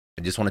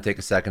I just want to take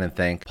a second and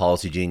thank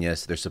Policy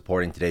Genius. They're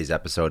supporting today's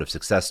episode of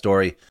Success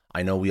Story.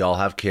 I know we all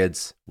have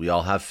kids, we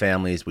all have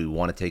families we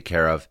want to take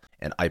care of,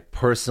 and I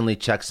personally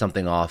checked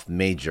something off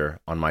major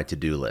on my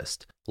to-do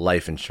list: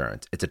 life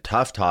insurance. It's a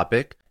tough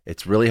topic.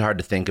 It's really hard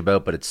to think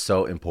about, but it's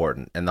so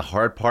important. And the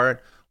hard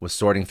part was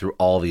sorting through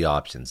all the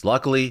options.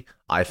 Luckily,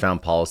 I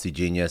found Policy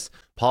Genius.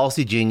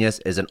 Policy Genius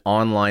is an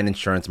online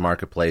insurance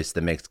marketplace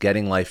that makes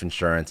getting life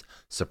insurance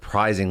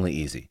surprisingly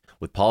easy.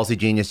 With Policy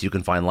Genius, you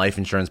can find life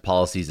insurance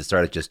policies that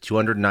start at just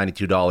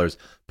 $292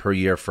 per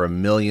year for $1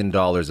 million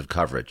of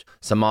coverage.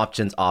 Some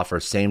options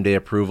offer same-day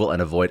approval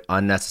and avoid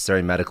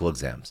unnecessary medical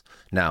exams.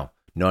 Now,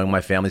 knowing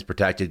my family's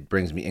protected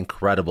brings me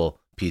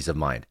incredible peace of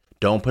mind.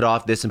 Don't put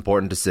off this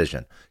important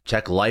decision.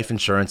 Check life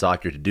insurance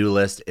off your to-do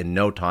list in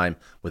no time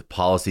with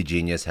Policy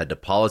Genius. Head to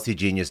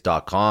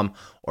policygenius.com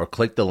or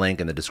click the link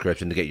in the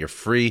description to get your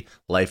free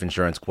life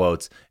insurance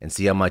quotes and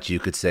see how much you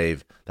could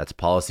save. That's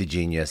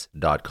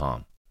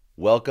policygenius.com.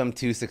 Welcome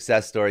to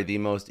Success Story, the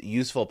most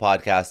useful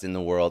podcast in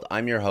the world.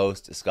 I'm your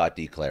host, Scott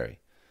D. Clary.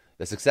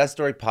 The Success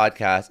Story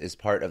podcast is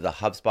part of the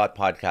HubSpot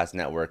Podcast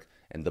Network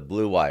and the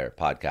Blue Wire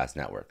Podcast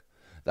Network.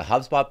 The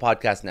HubSpot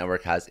Podcast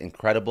Network has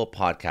incredible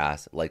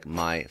podcasts like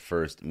My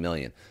First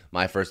Million.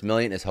 My First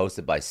Million is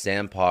hosted by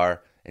Sam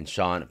Parr and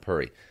Sean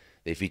Puri.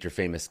 They feature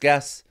famous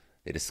guests.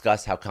 They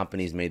discuss how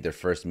companies made their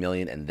first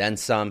million and then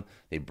some.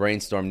 They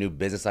brainstorm new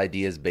business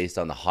ideas based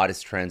on the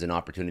hottest trends and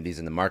opportunities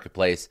in the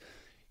marketplace.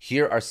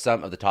 Here are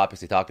some of the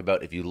topics they talk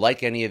about. If you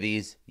like any of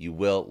these, you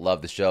will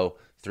love the show.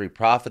 3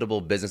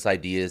 profitable business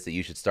ideas that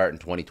you should start in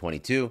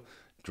 2022.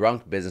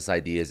 Drunk business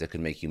ideas that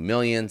could make you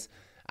millions.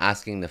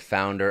 Asking the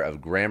founder of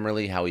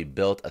Grammarly how he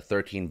built a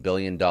 $13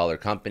 billion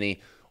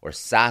company, or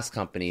SaaS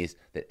companies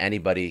that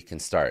anybody can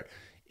start.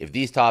 If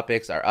these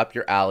topics are up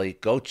your alley,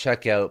 go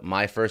check out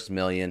My First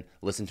Million.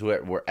 Listen to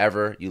it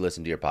wherever you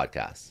listen to your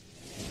podcasts.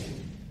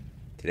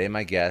 Today,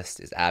 my guest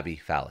is Abby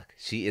Falik.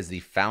 She is the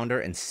founder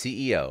and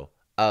CEO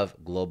of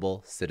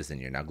Global Citizen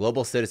Year. Now,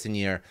 Global Citizen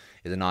Year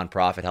is a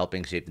nonprofit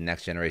helping shape the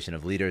next generation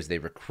of leaders. They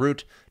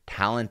recruit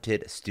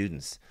talented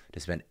students to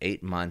spend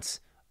 8 months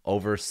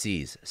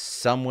overseas,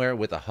 somewhere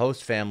with a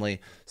host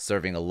family,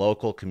 serving a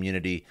local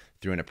community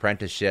through an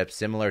apprenticeship,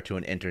 similar to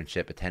an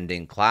internship,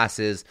 attending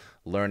classes,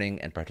 learning,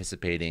 and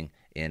participating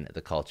in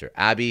the culture.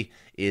 Abby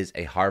is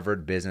a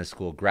Harvard Business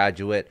School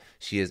graduate.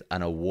 She is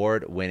an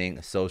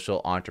award-winning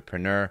social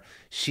entrepreneur.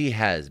 She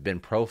has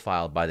been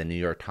profiled by the New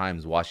York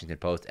Times, Washington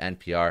Post,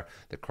 NPR,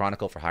 the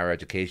Chronicle for Higher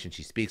Education.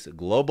 She speaks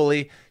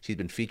globally. She's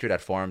been featured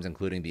at forums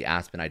including the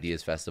Aspen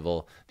Ideas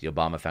Festival, the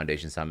Obama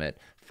Foundation Summit,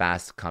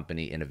 Fast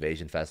Company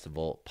Innovation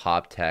Festival,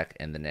 PopTech,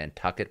 and the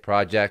Nantucket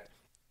Project.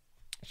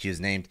 She was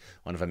named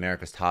one of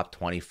America's top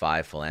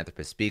 25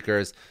 philanthropist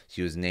speakers.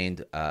 She was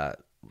named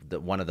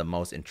one of the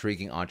most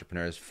intriguing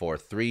entrepreneurs for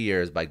 3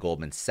 years by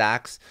Goldman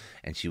Sachs,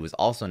 and she was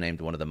also named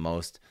one of the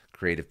most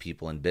creative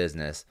people in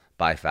business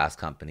by Fast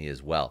Company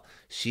as well.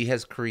 She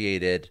has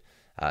created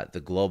the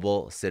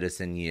Global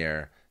Citizen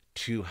Year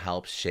to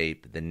help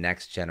shape the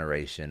next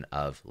generation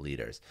of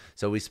leaders.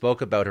 So we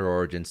spoke about her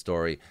origin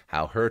story,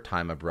 how her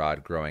time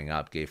abroad growing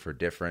up gave her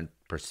different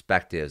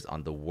perspectives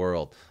on the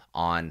world,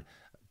 on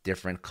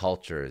different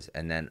cultures,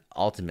 and then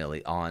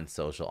ultimately on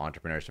social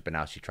entrepreneurship, and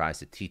now she tries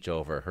to teach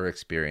over her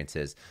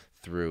experiences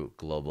through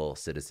Global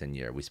Citizen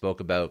Year. We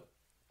spoke about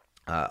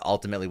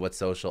ultimately what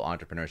social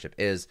entrepreneurship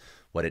is,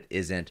 what it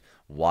isn't,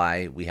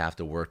 why we have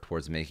to work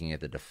towards making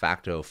it the de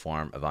facto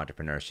form of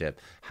entrepreneurship,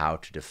 how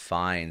to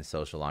define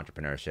social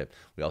entrepreneurship.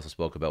 We also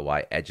spoke about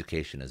why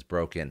education is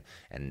broken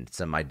and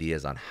some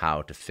ideas on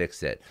how to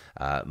fix it,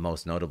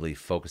 most notably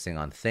focusing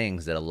on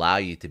things that allow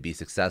you to be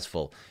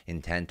successful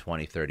in 10,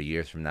 20, 30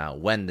 years from now,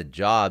 when the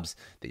jobs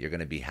that you're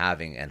going to be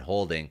having and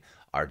holding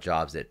are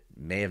jobs that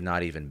may have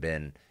not even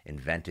been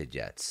invented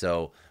yet.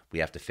 So we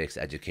have to fix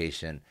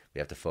education. We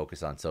have to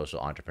focus on social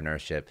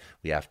entrepreneurship.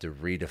 We have to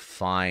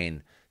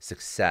redefine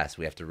success.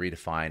 We have to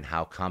redefine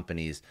how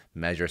companies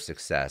measure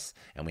success.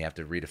 And we have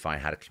to redefine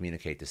how to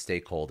communicate to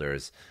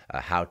stakeholders,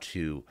 how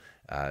to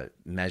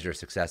measure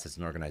success as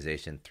an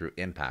organization through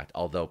impact.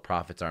 Although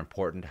profits are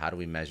important, how do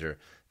we measure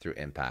through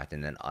impact?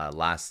 And then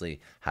lastly,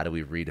 how do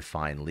we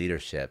redefine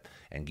leadership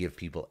and give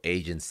people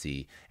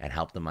agency and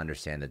help them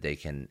understand that they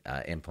can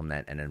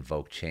implement and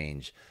invoke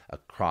change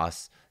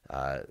across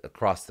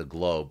the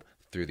globe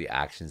through the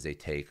actions they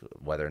take,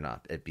 whether or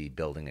not it be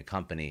building a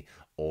company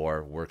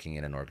or working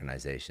in an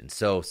organization.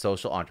 So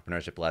social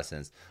entrepreneurship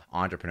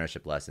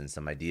lessons,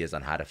 some ideas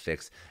on how to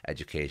fix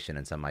education,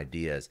 and some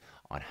ideas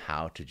on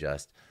how to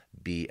just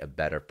be a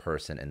better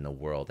person in the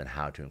world and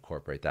how to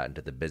incorporate that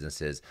into the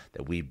businesses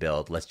that we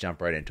build. Let's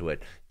jump right into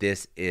it.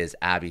 This is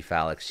Abby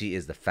Falik. She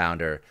is the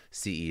founder,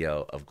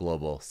 CEO of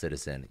Global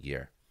Citizen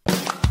Year.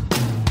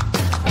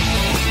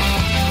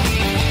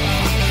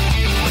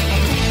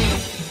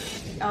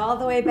 All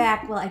the way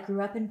back, well, I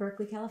grew up in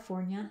Berkeley,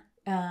 California,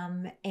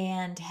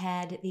 and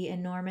had the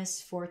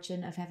enormous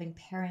fortune of having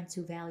parents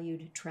who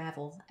valued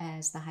travel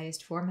as the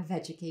highest form of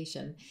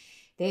education.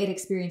 They had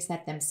experienced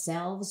that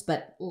themselves,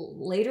 but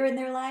later in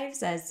their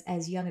lives,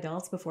 as young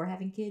adults before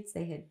having kids,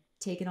 they had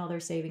taken all their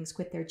savings,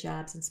 quit their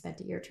jobs, and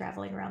spent a year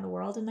traveling around the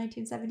world in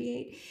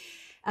 1978.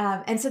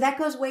 And so that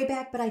goes way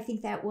back, but I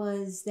think that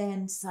was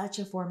then such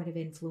a formative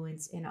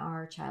influence in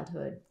our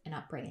childhood and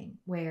upbringing,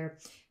 where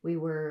we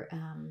were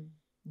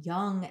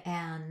young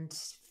and,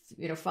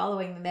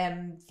 following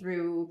them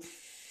through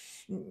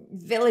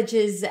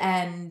villages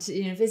and,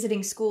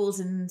 visiting schools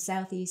in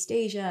Southeast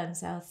Asia and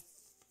South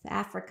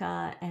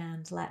Africa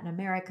and Latin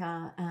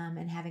America,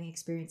 and having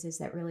experiences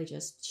that really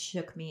just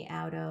shook me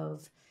out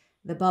of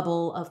the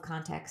bubble of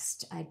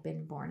context I'd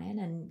been born in,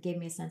 and gave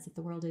me a sense that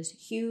the world is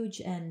huge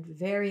and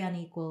very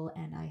unequal,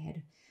 and I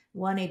had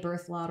won a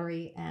birth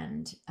lottery,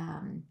 and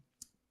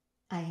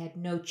I had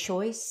no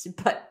choice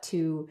but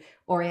to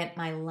orient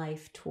my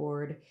life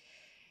toward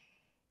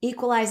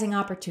equalizing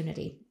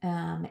opportunity,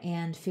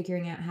 and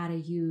figuring out how to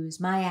use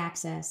my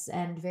access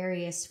and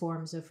various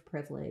forms of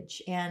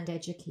privilege and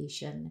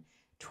education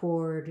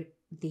toward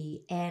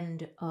the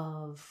end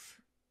of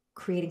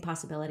creating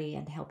possibility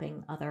and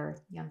helping other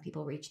young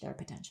people reach their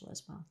potential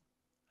as well.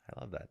 I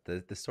love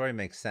that. The story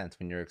makes sense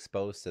when you're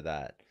exposed to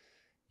that.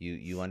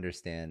 You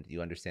understand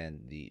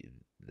the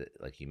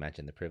like you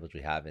mentioned, the privilege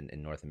we have in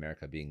North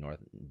America, being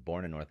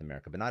born in North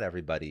America, but not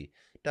everybody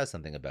does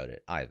something about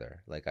it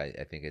either. Like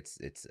I think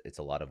it's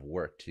a lot of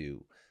work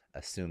to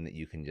assume that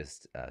you can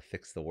just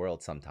fix the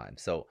world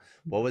sometimes. So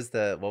what was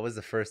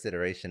the first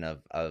iteration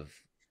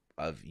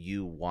of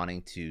you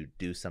wanting to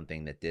do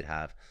something that did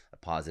have a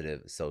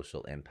positive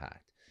social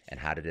impact, and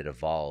how did it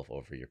evolve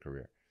over your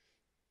career?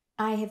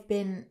 I have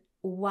been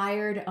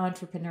wired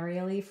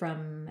entrepreneurially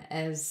from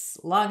as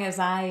long as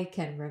I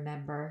can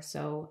remember.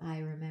 So I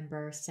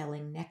remember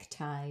selling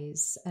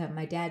neckties,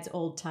 my dad's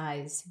old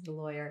ties, the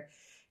lawyer,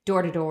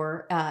 door to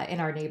door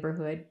in our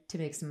neighborhood to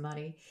make some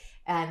money.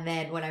 And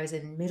then when I was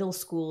in middle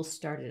school,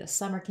 started a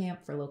summer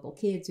camp for local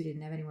kids who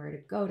didn't have anywhere to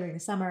go during the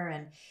summer.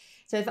 And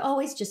so I've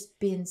always just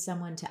been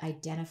someone to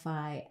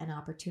identify an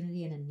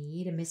opportunity and a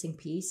need, a missing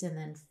piece, and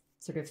then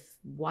sort of,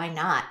 why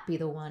not be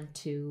the one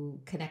to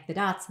connect the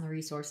dots and the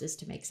resources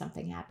to make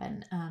something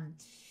happen.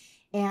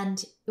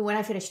 And when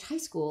I finished high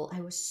school,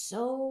 I was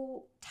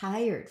so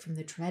tired from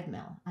the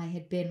treadmill. I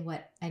had been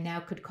what I now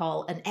could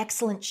call an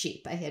excellent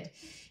sheep. I had,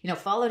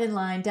 followed in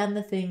line, done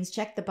the things,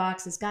 checked the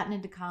boxes, gotten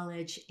into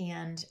college,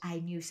 and I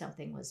knew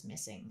something was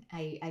missing.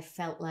 I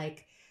felt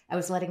like I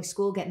was letting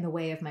school get in the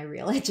way of my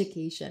real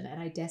education,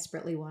 and I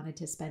desperately wanted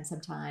to spend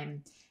some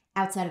time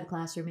outside of the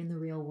classroom in the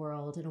real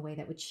world in a way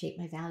that would shape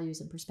my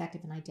values and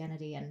perspective and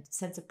identity and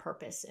sense of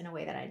purpose in a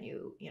way that I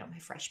knew, my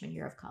freshman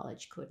year of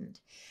college couldn't.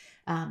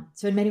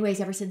 So in many ways,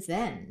 ever since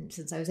then,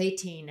 since I was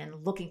 18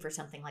 and looking for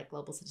something like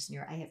Global Citizen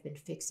Year, I have been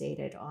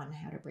fixated on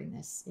how to bring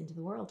this into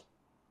the world.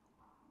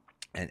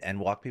 And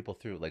walk people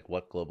through like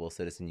what Global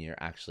Citizen Year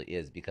actually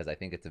is, because I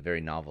think it's a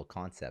very novel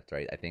concept,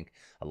 right? I think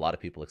a lot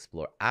of people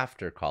explore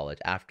after college,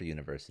 after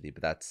university,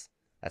 but that's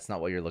not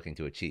what you're looking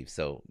to achieve.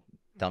 So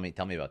tell me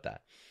about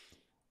that.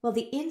 Well,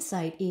 the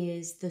insight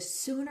is the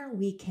sooner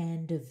we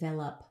can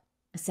develop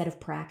a set of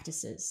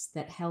practices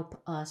that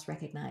help us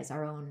recognize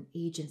our own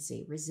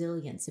agency,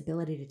 resilience,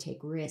 ability to take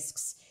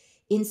risks,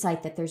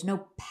 insight that there's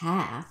no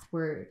path,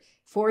 we're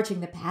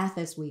forging the path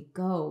as we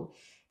go,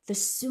 the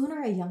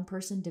sooner a young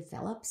person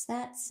develops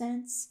that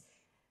sense,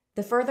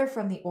 the further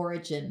from the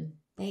origin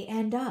they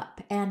end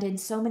up. And in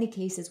so many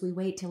cases, we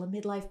wait till a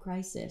midlife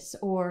crisis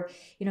or,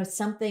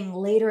 something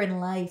later in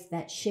life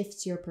that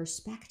shifts your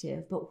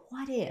perspective. But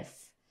what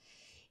if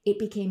it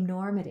became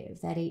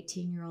normative that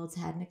 18-year-olds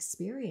had an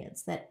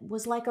experience that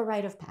was like a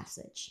rite of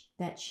passage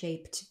that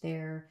shaped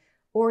their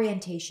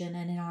orientation,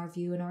 and in our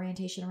view, an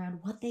orientation around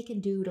what they can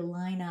do to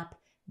line up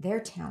their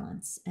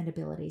talents and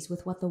abilities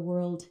with what the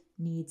world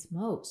needs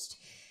most,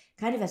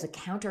 kind of as a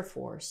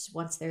counterforce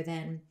once they're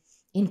then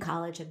in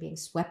college and being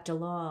swept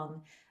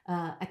along,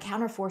 a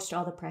counterforce to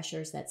all the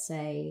pressures that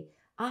say,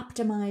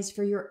 optimize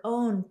for your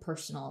own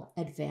personal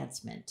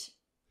advancement,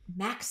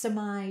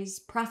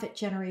 maximize profit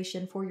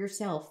generation for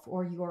yourself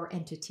or your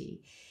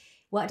entity.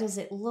 What does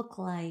it look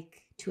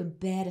like to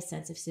embed a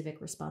sense of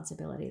civic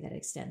responsibility that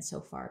extends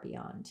so far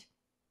beyond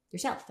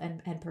yourself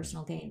and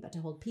personal gain, but to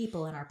hold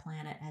people and our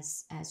planet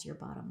as your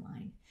bottom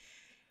line?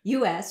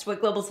 You asked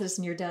what Global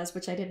Citizen Year does,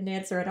 which I didn't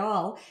answer at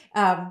all.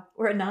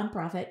 We're a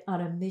nonprofit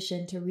on a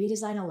mission to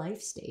redesign a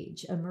life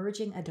stage,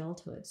 emerging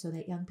adulthood, so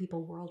that young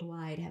people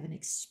worldwide have an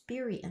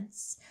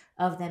experience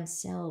of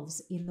themselves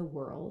in the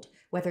world,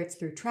 whether it's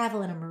through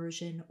travel and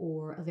immersion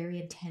or a very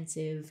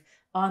intensive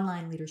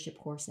online leadership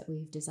course that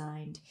we've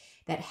designed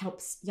that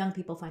helps young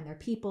people find their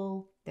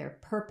people, their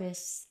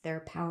purpose,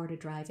 their power to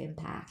drive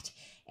impact,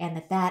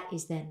 and that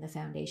is then the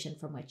foundation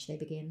from which they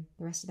begin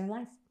the rest of their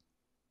life.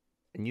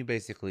 And you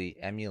basically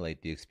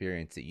emulate the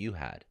experience that you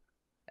had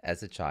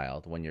as a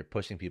child when you're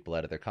pushing people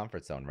out of their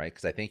comfort zone, right?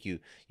 Because I think you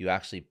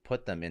actually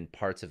put them in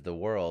parts of the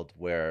world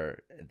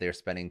where they're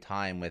spending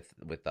time with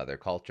other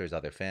cultures,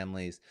 other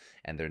families,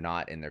 and they're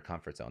not in their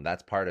comfort zone.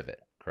 That's part of it,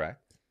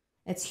 correct?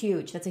 It's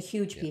huge. That's a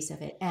huge Yeah, piece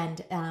of it.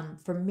 And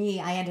for me,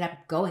 I ended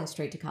up going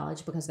straight to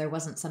college because there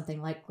wasn't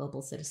something like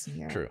Global Citizen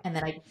Europe. true. And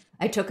then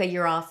I took a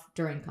year off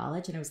during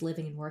college and I was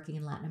living and working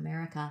in Latin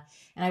America.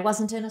 And I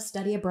wasn't in a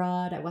study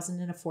abroad, I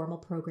wasn't in a formal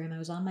program, I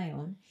was on my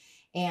own.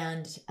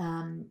 And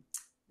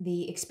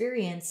the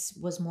experience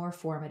was more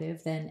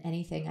formative than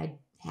anything I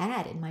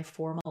had in my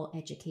formal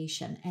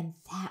education. And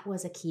that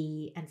was a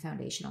key and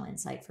foundational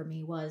insight for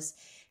me was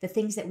the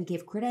things that we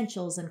give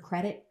credentials and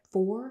credit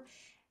for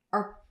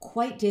are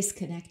quite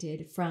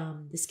disconnected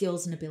from the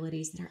skills and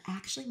abilities that are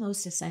actually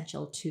most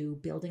essential to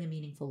building a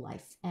meaningful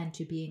life and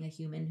to being a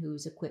human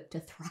who's equipped to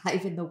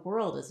thrive in the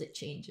world as it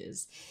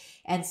changes.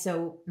 And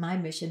so my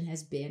mission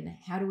has been,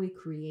 how do we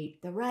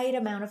create the right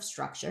amount of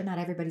structure? Not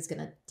everybody's going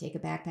to take a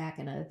backpack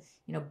and a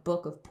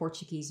book of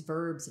Portuguese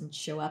verbs and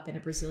show up in a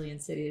Brazilian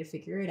city to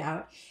figure it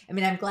out. I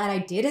mean, I'm glad I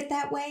did it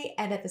that way,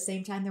 and at the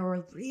same time there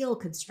were real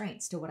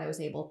constraints to what I was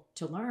able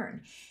to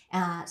learn.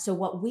 So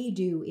what we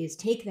do is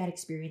take that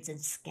experience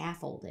and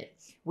scaffold it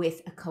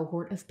with a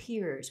cohort of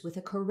peers, with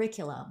a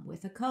curriculum,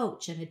 with a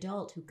coach, an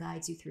adult who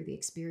guides you through the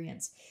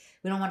experience.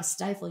 We don't want to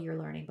stifle your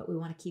learning, but we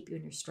want to keep you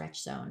in your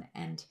stretch zone.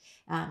 And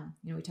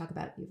we talk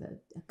about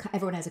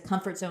everyone has a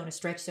comfort zone, a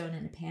stretch zone,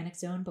 and a panic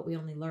zone, but we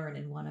only learn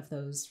in one of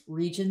those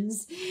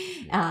regions.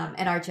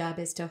 And our job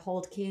is to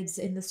hold kids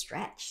in the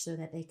stretch so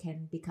that they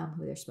can become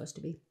who they're supposed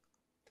to be.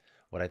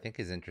 What I think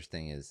is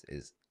interesting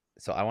is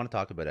so I want to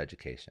talk about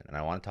education, and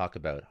I want to talk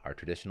about our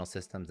traditional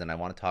systems, and I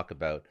want to talk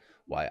about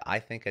why I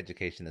think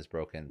education is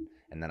broken,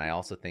 and then I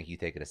also think you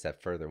take it a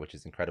step further, which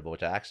is incredible,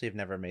 which I actually have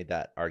never made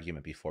that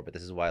argument before, but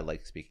this is why I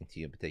like speaking to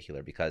you in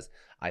particular, because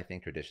I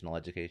think traditional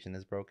education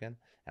is broken,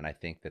 and I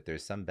think that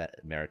there's some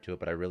merit to it,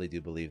 but I really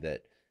do believe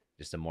that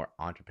just a more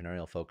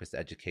entrepreneurial focused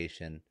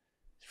education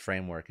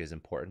framework is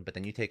important. But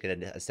then you take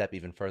it a step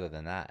even further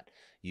than that.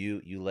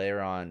 You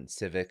layer on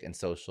civic and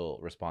social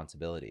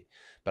responsibility,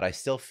 but I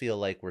still feel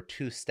like we're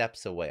two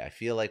steps away. I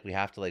feel like we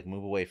have to like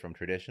move away from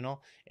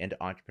traditional into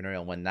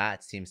entrepreneurial. When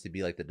that seems to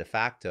be like the de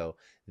facto,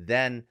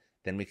 then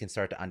we can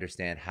start to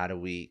understand how do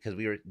we, because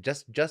we were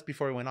just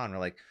before we went on, we're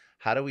like,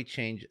 how do we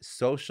change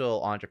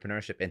social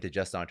entrepreneurship into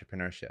just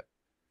entrepreneurship?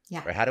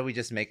 Yeah. Right? How do we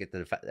just make it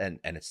and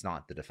it's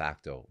not the de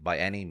facto by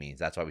any means.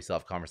 That's why we still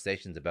have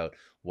conversations about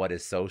what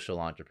is social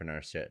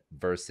entrepreneurship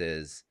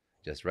versus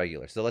just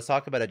regular. So let's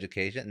talk about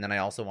education, and then I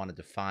also want to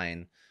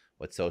define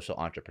what social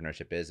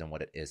entrepreneurship is and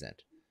what it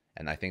isn't.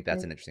 And I think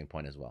that's an interesting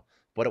point as well.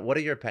 What are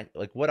your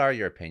what are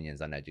your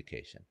opinions on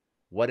education?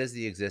 What is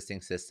the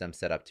existing system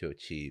set up to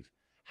achieve?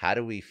 How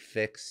do we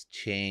fix,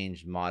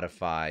 change,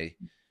 modify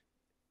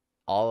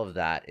all of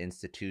that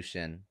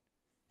institution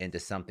into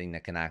something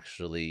that can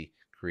actually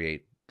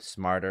create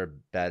smarter,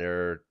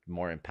 better,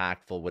 more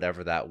impactful,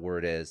 whatever that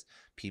word is,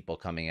 people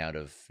coming out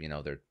of,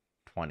 their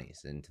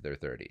 20s into their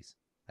 30s.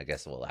 I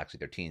guess, well, actually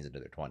their teens into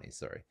their 20s,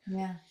 sorry.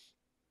 Yeah.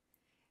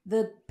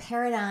 The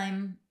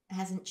paradigm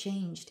hasn't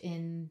changed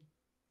in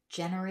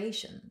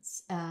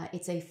generations.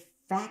 It's a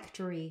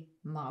factory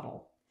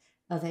model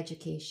of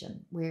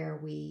education where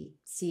we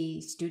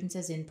see students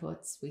as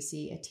inputs, we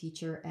see a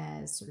teacher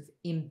as sort of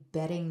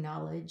embedding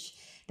knowledge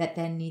that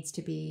then needs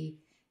to be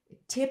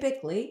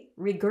typically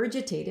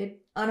regurgitated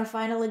on a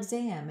final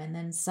exam, and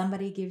then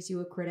somebody gives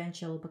you a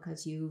credential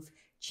because you've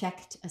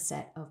checked a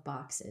set of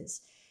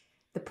boxes.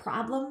 The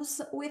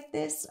problems with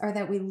this are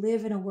that we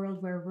live in a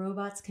world where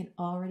robots can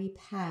already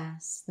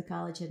pass the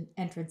college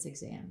entrance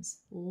exams,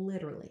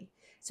 literally.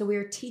 So we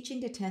are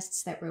teaching to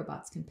tests that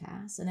robots can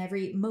pass,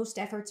 and most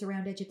efforts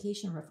around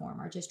education reform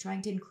are just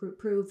trying to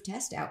improve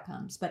test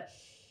outcomes. But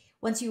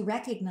once you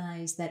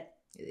recognize that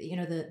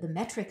the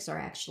metrics are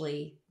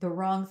actually the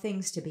wrong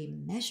things to be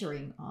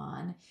measuring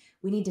on,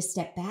 we need to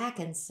step back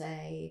and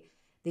say,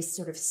 this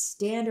sort of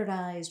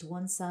standardized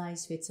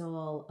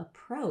one-size-fits-all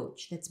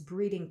approach that's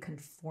breeding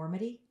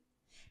conformity,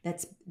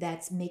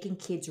 that's making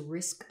kids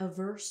risk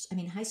averse. I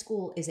mean, high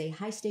school is a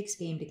high stakes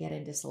game to get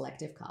into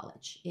selective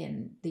college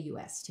in the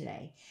US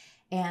today.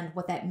 And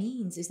what that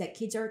means is that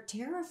kids are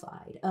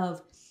terrified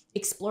of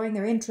exploring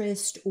their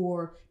interest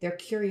or their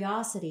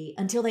curiosity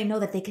until they know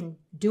that they can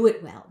do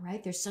it well,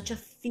 right? There's such a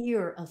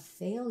fear of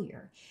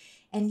failure.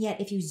 And yet,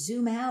 if you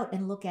zoom out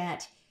and look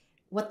at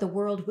what the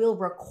world will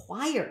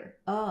require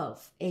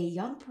of a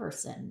young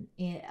person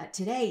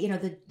today,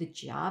 the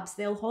jobs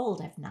they'll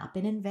hold have not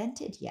been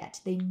invented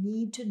yet. They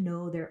need to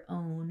know their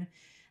own,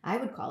 I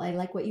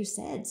like what you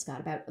said,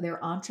 Scott, about their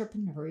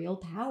entrepreneurial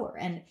power.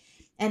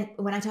 And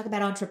when I talk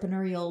about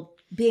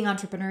being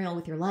entrepreneurial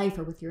with your life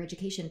or with your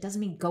education, it doesn't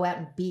mean go out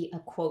and be a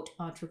quote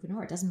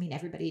entrepreneur. It doesn't mean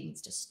everybody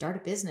needs to start a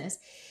business.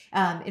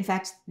 In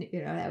fact,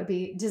 that would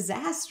be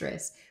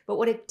disastrous. But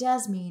what it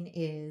does mean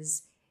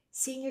is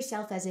seeing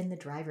yourself as in the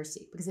driver's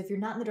seat, because if you're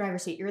not in the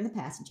driver's seat, you're in the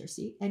passenger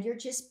seat and you're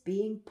just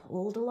being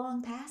pulled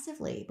along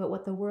passively. But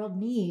what the world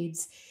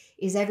needs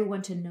is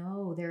everyone to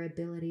know their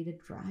ability to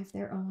drive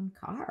their own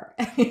car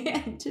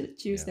and to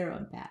choose their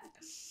own path.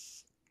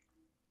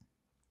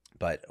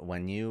 But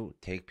when you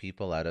take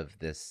people out of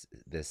this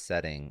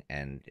setting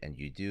and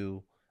you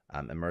do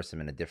immerse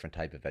them in a different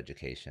type of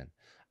education,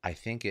 I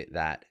think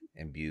that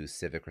imbues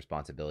civic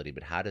responsibility,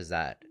 but how does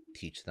that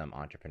teach them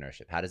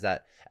entrepreneurship? How does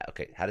that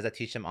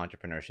teach them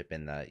entrepreneurship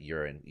in the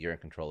you're in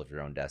control of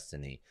your own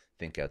destiny,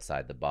 think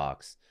outside the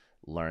box,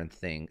 learn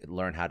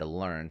how to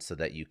learn so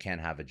that you can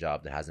have a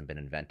job that hasn't been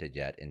invented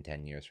yet in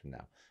 10 years from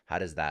now. How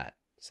does that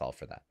solve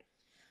for that?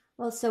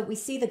 Well, so we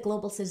see the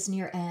global citizen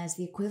year as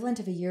the equivalent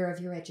of a year of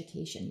your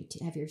education.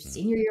 You have your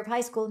senior year of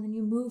high school, and then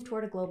you move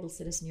toward a global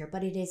citizen year,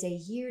 but it is a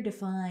year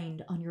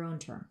defined on your own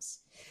terms.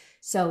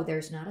 So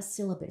there's not a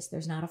syllabus,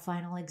 there's not a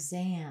final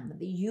exam.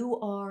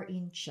 You are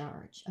in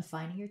charge of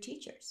finding your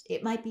teachers.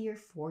 It might be your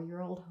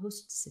 4-year-old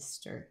host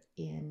sister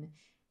in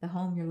the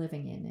home you're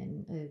living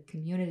in a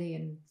community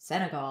in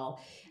Senegal.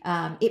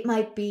 It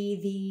might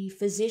be the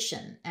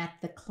physician at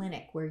the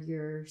clinic where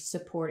you're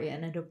supporting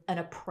an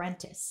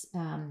apprentice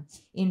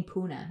in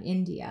Pune,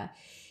 India.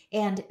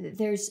 And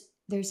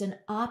there's an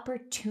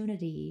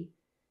opportunity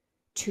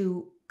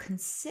to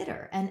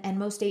consider, and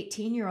most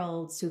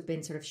 18-year-olds who've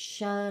been sort of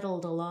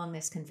shuttled along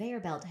this conveyor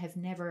belt have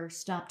never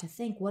stopped to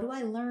think, what do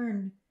I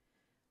learn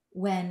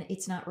when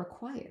it's not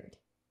required?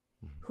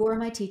 Who are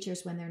my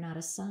teachers when they're not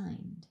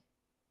assigned?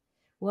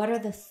 What are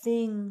the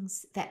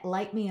things that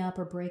light me up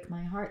or break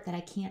my heart that I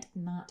can't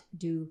not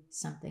do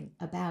something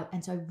about?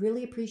 And so I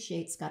really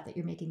appreciate, Scott, that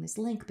you're making this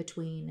link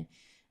between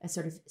a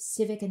sort of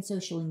civic and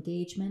social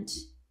engagement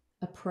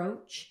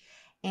approach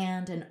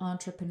and an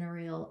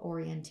entrepreneurial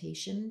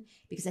orientation,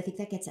 because I think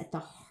that gets at the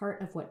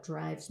heart of what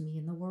drives me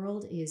in the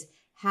world is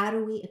how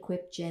do we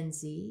equip Gen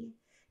Z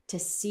to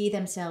see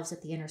themselves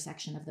at the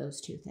intersection of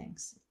those two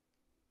things?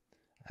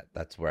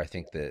 That's where I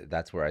think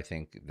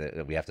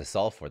that we have to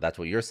solve for. That's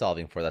what you're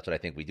solving for. That's what I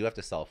think we do have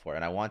to solve for.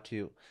 And I want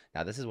to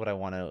now. This is what I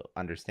want to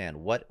understand.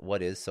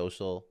 What is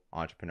social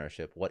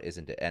entrepreneurship? What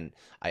isn't it? And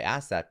I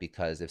ask that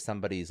because if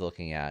somebody's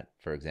looking at,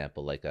 for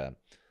example, like an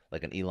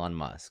Elon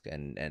Musk,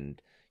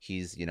 and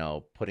he's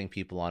putting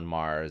people on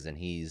Mars, and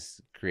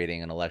he's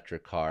creating an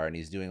electric car, and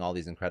he's doing all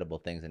these incredible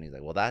things, and he's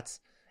like, well, that's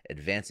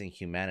advancing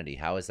humanity.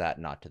 How is that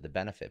not to the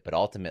benefit? But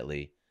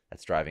ultimately,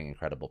 that's driving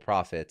incredible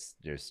profits.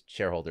 There's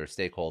shareholders,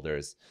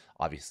 stakeholders.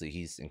 Obviously,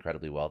 he's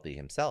incredibly wealthy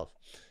himself.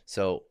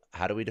 So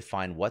how do we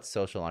define what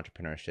social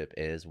entrepreneurship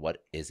is?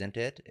 What isn't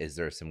it? Is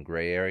there some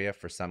gray area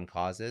for some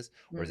causes,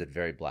 or is it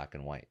very black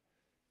and white?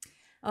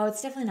 Oh,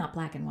 it's definitely not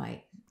black and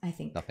white. I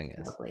think Nothing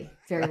is. probably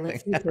Nothing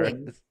few ever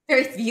things. is.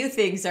 Very few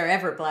things are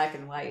ever black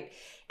and white.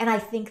 And I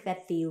think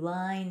that the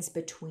lines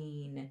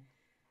between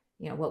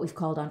what we've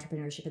called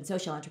entrepreneurship and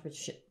social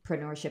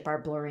entrepreneurship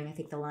are blurring. I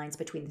think the lines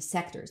between the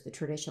sectors, the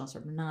traditional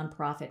sort of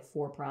nonprofit,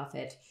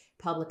 for-profit,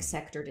 public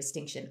sector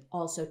distinction,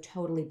 also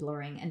totally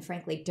blurring and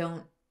frankly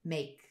don't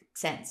make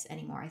sense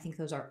anymore. I think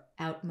those are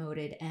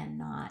outmoded and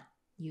not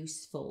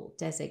useful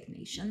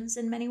designations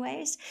in many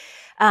ways.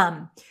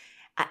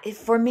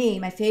 For me,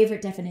 my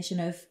favorite definition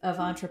of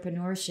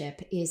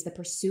entrepreneurship is the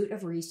pursuit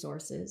of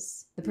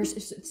resources,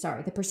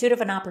 the pursuit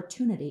of an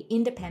opportunity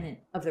independent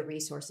of the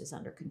resources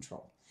under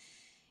control.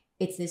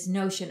 It's this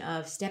notion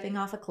of stepping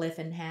off a cliff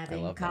and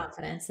having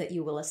confidence that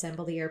you will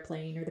assemble the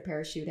airplane or the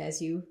parachute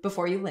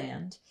before you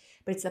land.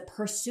 But it's the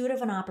pursuit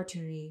of an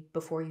opportunity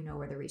before you know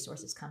where the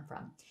resources come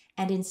from.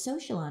 And in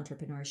social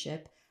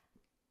entrepreneurship,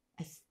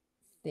 I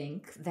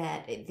think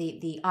that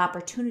the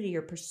opportunity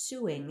you're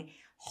pursuing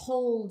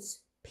holds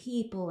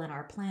people and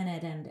our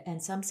planet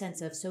and some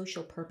sense of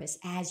social purpose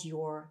as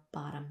your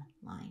bottom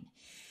line.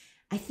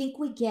 I think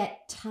we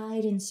get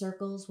tied in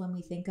circles when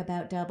we think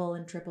about double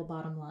and triple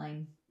bottom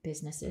line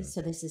businesses.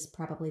 So this is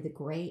probably the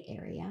gray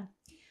area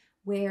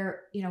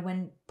where,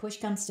 when push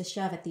comes to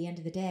shove at the end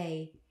of the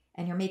day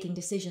and you're making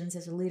decisions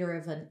as a leader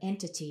of an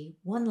entity,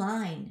 one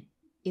line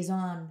is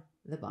on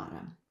the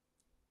bottom,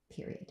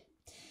 period.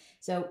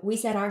 So we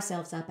set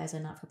ourselves up as a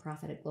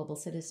not-for-profit at Global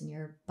Citizen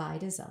Year by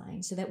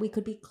design so that we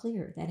could be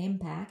clear that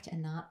impact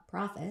and not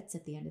profits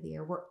at the end of the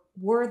year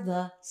were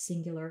the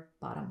singular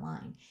bottom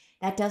line.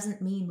 That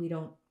doesn't mean we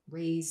don't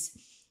raise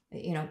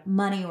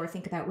money or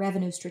think about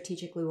revenue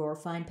strategically or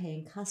find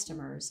paying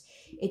customers.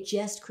 It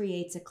just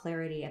creates a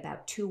clarity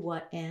about to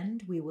what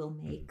end we will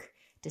make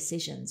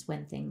decisions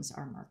when things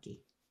are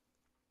murky.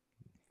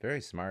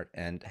 Very smart.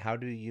 And how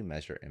do you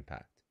measure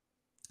impact?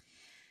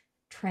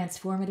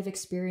 Transformative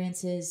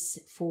experiences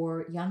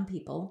for young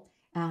people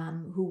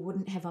who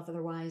wouldn't have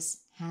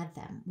otherwise had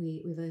them.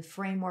 We have a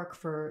framework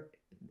for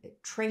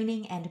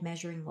training and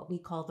measuring what we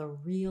call the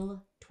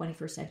real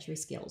 21st century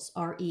skills,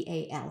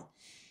 REAL.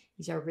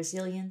 These are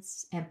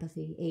resilience,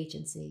 empathy,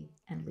 agency,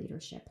 and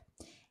leadership.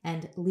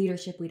 And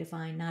leadership we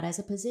define not as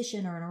a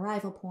position or an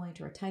arrival point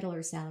or a title or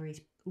a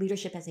salary,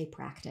 leadership as a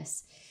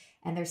practice.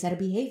 And there's a set of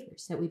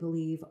behaviors that we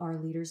believe our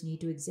leaders need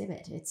to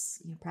exhibit.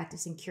 It's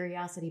practicing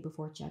curiosity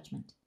before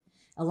judgment,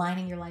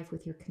 aligning your life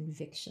with your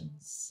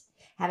convictions,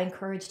 having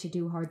courage to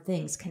do hard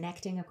things,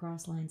 connecting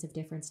across lines of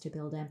difference to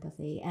build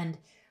empathy. And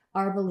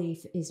our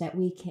belief is that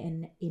we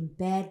can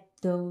embed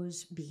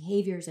those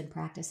behaviors and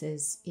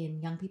practices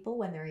in young people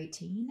when they're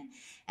 18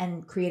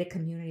 and create a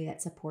community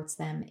that supports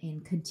them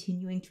in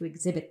continuing to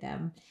exhibit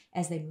them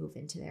as they move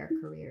into their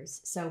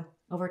careers. So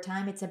over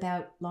time, it's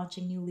about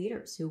launching new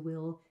leaders who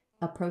will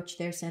approach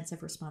their sense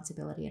of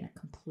responsibility in a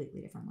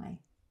completely different way.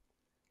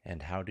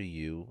 And how do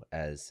you,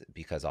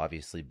 because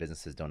obviously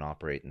businesses don't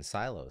operate in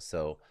silos,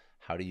 so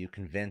how do you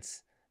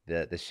convince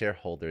the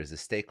shareholders, the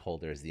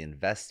stakeholders, the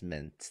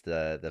investments,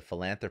 the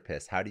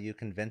philanthropists, how do you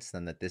convince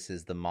them that this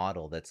is the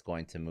model that's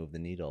going to move the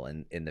needle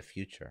in the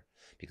future?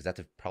 Because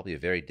that's probably a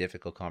very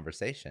difficult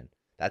conversation.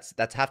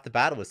 That's half the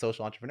battle with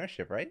social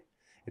entrepreneurship, right?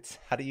 It's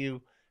how do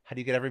you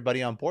get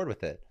everybody on board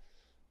with it?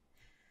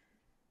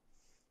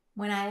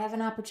 When I have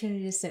an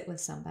opportunity to sit with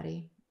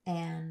somebody,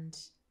 and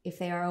if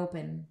they are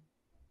open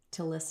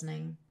to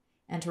listening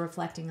and to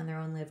reflecting on their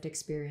own lived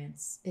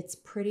experience, it's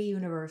pretty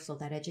universal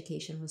that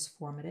education was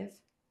formative.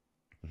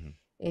 Mm-hmm.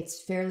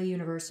 It's fairly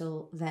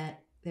universal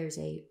that there's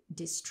a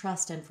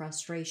distrust and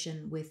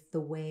frustration with the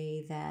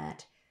way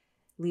that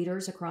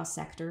leaders across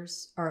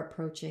sectors are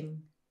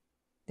approaching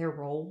their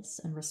roles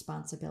and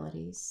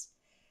responsibilities.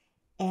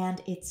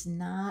 And it's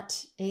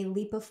not a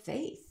leap of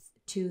faith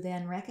to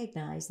then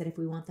recognize that if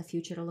we want the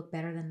future to look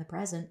better than the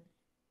present,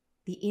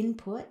 the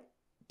input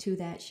to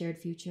that shared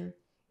future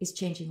is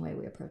changing the way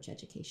we approach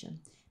education.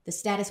 The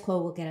status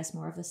quo will get us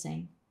more of the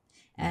same,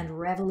 and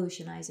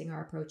revolutionizing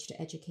our approach to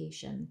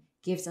education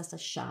gives us a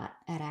shot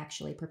at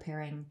actually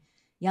preparing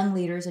young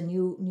leaders, a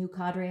new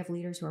cadre of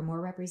leaders who are more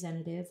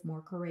representative,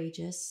 more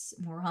courageous,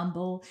 more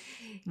humble,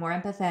 more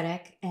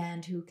empathetic,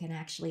 and who can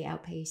actually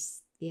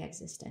outpace the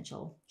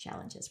existential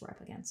challenges we're up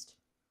against.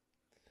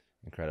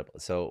 Incredible.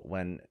 So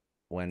when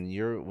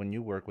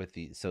you work with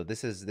so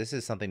this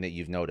is something that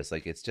you've noticed,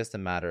 like it's just a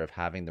matter of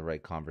having the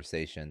right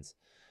conversations.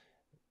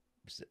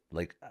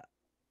 Like,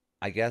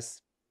 I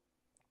guess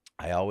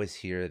I always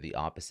hear the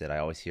opposite. I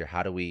always hear,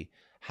 how do we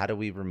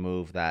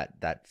remove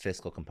that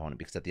fiscal component?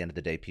 Because at the end of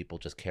the day, people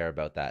just care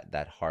about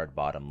that hard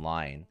bottom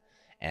line.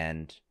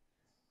 And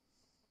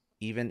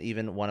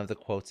even one of the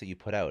quotes that you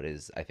put out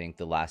is, I think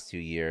the last 2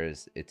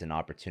 years, it's an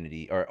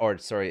opportunity, or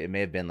sorry, it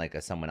may have been like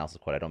someone else's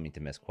quote. I don't mean to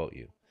misquote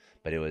you,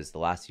 but it was the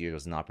last year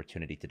was an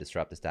opportunity to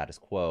disrupt the status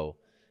quo.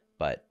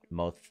 But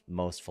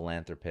most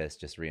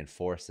philanthropists just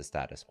reinforce the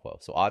status quo.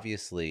 So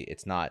obviously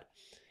it's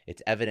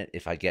evident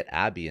if I get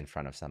Abby in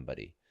front of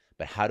somebody,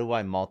 but how do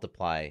I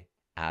multiply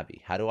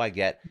Abby? How do I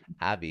get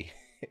Abby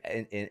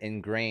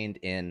ingrained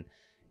in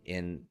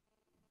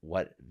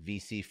what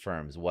VC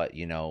firms, what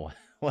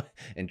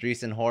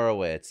Andreessen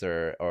Horowitz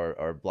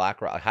or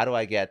BlackRock? How do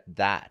I get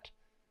that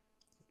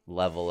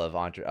level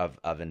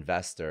of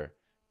investor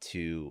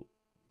to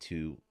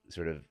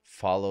sort of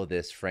follow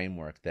this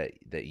framework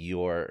that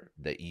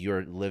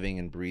you're living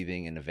and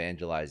breathing and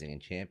evangelizing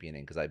and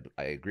championing? Because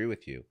I agree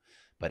with you,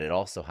 but it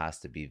also has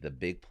to be the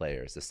big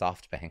players, the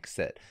SoftBanks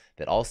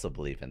that also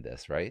believe in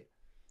this, right?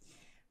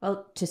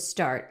 Well, to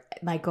start,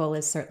 my goal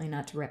is certainly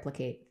not to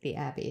replicate the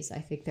Abbeys. I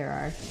think there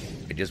are.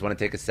 I just want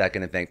to take a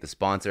second and thank the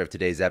sponsor of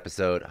today's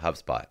episode,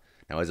 HubSpot.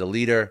 Now, as a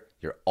leader,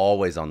 you're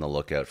always on the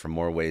lookout for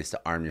more ways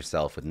to arm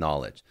yourself with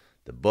knowledge.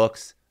 The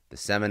books, the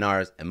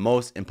seminars, and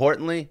most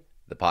importantly,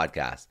 the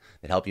podcasts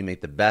that help you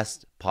make the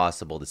best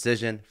possible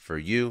decision for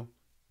you,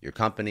 your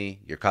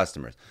company, your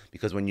customers.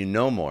 Because when you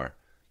know more,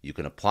 you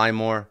can apply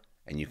more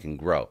and you can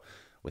grow.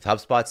 With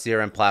HubSpot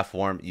CRM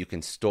platform, you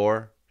can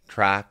store,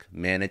 track,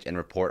 manage, and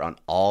report on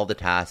all the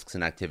tasks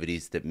and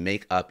activities that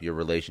make up your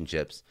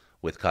relationships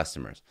with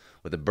customers.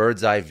 With a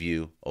bird's eye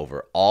view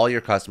over all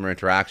your customer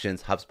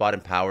interactions, HubSpot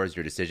empowers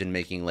your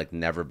decision-making like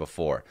never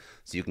before,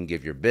 so you can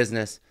give your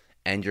business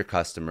and your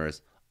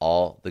customers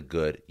all the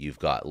good you've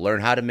got. Learn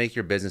how to make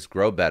your business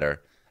grow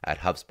better at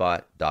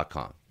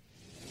HubSpot.com.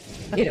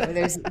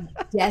 There's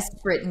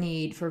desperate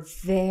need for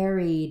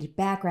varied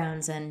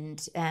backgrounds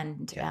and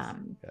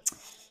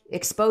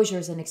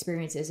exposures and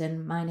experiences,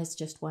 and mine is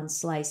just one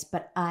slice.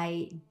 But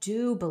I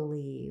do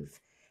believe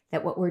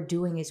that what we're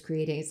doing is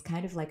creating, it's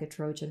kind of like a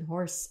Trojan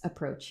horse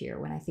approach here.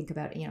 When I think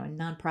about, in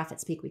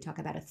nonprofit speak, we talk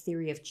about a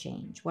theory of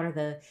change. What are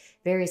the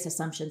various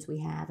assumptions we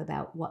have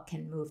about what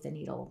can move the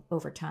needle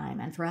over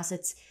time? And for us,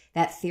 it's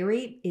that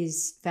theory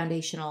is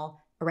foundational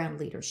around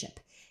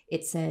leadership.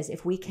 It says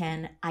if we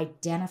can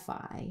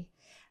identify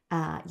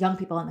young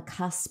people on the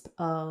cusp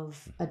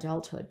of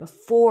adulthood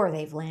before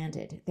they've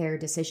landed their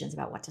decisions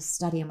about what to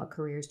study and what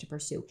careers to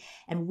pursue,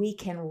 and we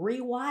can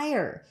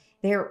rewire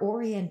their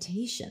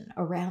orientation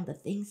around the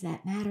things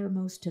that matter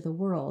most to the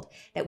world.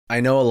 I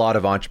know a lot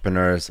of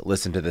entrepreneurs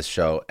listen to this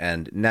show,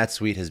 and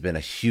NetSuite has been a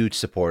huge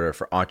supporter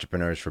for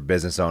entrepreneurs, for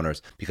business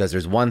owners, because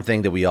there's one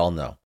thing that we all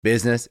know.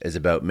 Business is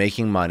about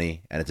making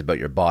money, and it's about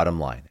your bottom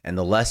line. And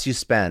the less you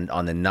spend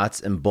on the nuts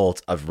and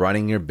bolts of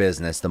running your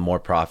business, the more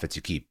profits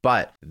you keep.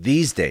 But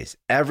these days,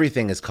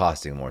 everything is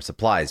costing more.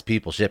 Supplies,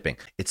 people, shipping.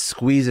 It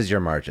squeezes your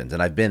margins,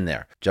 and I've been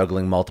there,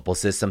 juggling multiple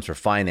systems for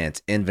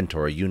finance,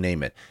 inventory, you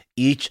name it,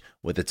 each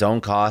with its own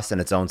costs and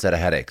its own set of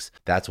headaches.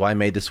 That's why I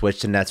made the switch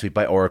to NetSuite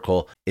by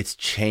Oracle. It's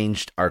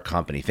changed our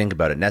company. Think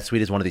about it. NetSuite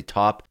is one of the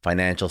top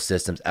financial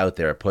systems out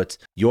there. It puts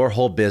your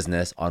whole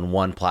business on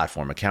one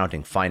platform: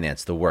 accounting,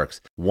 finance, the works.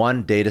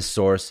 One data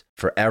source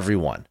for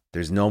everyone.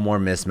 There's no more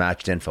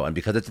mismatched info. And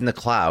because it's in the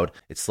cloud,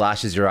 it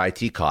slashes your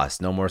IT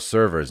costs. No more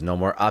servers, no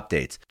more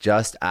updates.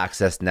 Just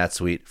access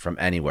NetSuite from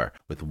anywhere.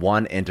 With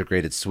one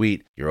integrated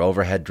suite, your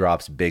overhead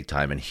drops big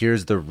time. And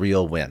here's the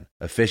real win: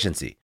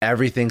 efficiency.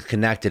 Everything's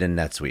connected in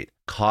NetSuite.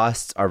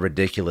 Costs are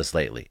ridiculous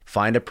lately.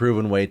 Find a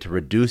proven way to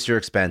reduce your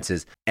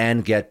expenses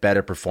and get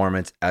better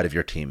performance out of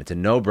your team. It's a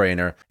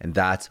no-brainer, and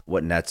that's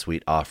what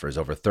NetSuite offers.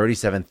 Over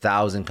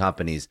 37,000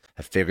 companies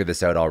have figured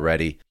this out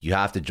already. You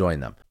have to join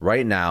them.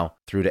 Right now,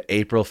 through to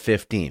April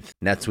 15th,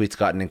 NetSuite's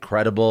got an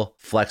incredible,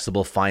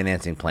 flexible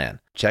financing plan.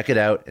 Check it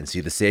out and see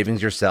the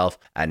savings yourself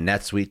at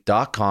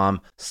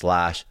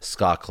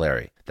netsuite.com/Scott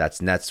Clary.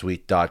 That's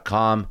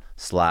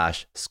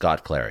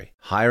netsuite.com/Scott Clary.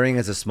 Hiring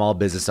as a small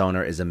business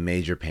owner is a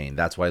major pain.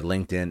 That's why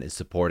LinkedIn is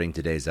supporting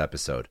today's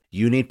episode.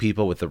 You need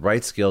people with the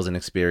right skills and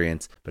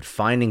experience, but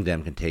finding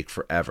them can take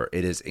forever.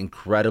 It is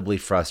incredibly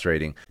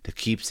frustrating to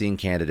keep seeing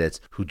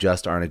candidates who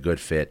just aren't a good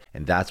fit,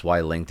 and that's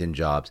why LinkedIn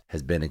Jobs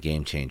has been a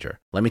game changer.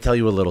 Let me tell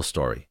you a little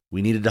story.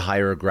 We needed to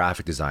hire a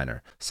graphic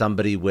designer,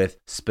 somebody with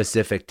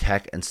specific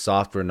tech and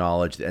software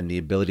knowledge and the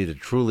ability to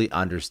truly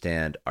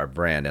understand our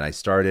brand. And I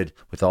started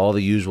with all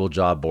the usual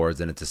job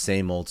boards, and it's the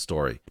same old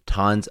story.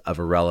 Tons of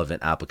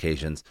irrelevant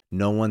applications.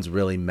 No one's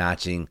really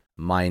matching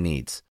my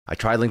needs. I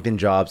tried LinkedIn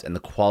Jobs, and the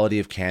quality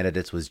of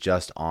candidates was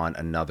just on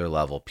another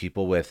level.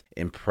 People with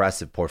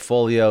impressive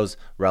portfolios,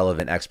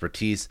 relevant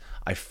expertise.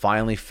 I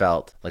finally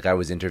felt like I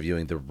was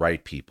interviewing the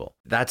right people.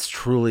 That's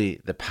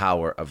truly the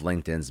power of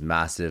LinkedIn's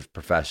massive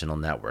professional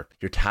network.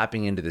 You're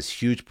tapping into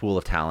this huge pool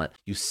of talent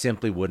you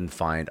simply wouldn't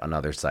find on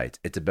other sites.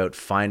 It's about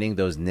finding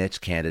those niche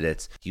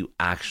candidates you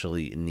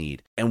actually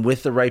need. And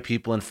with the right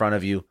people in front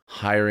of you,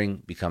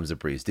 hiring becomes a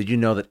breeze. Did you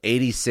know that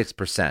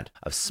 86%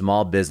 of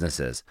small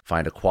businesses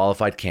find a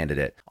qualified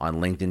candidate on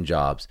LinkedIn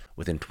Jobs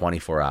within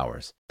 24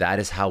 hours? That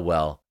is how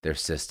well their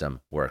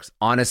system works.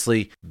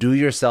 Honestly, do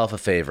yourself a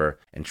favor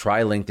and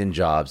try LinkedIn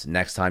Jobs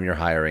next time you're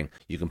hiring.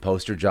 You can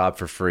post your job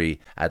for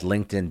free at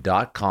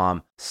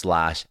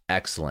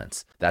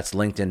linkedin.com/excellence. That's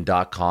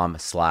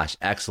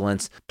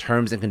linkedin.com/excellence.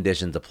 Terms and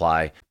conditions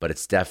apply, but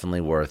it's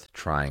definitely worth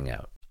trying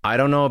out. I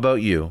don't know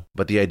about you,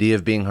 but the idea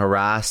of being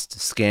harassed,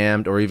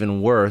 scammed, or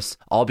even worse,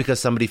 all because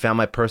somebody found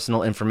my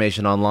personal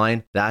information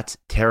online, that's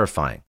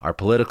terrifying. Our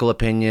political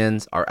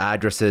opinions, our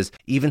addresses,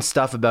 even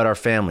stuff about our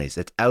families,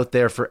 it's out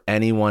there for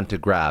anyone to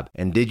grab.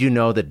 And did you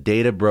know that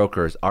data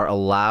brokers are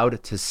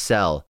allowed to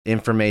sell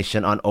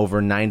information on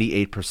over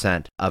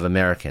 98% of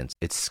Americans?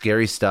 It's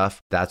scary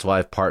stuff. That's why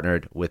I've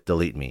partnered with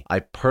Delete Me. I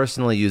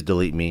personally use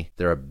Delete Me.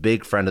 They're a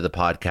big friend of the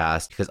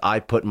podcast because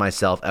I put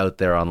myself out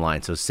there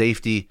online. So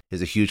safety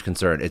is a huge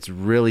concern. It's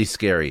really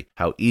scary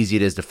how easy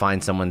it is to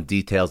find someone's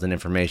details and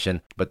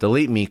information, but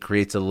Delete Me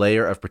creates a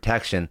layer of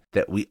protection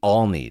that we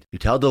all need. You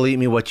tell Delete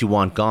Me what you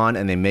want gone,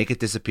 and they make it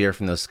disappear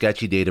from those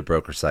sketchy data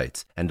broker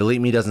sites. And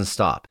Delete Me doesn't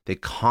stop. They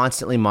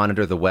constantly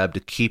monitor the web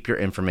to keep your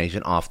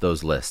information off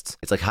those lists.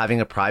 It's like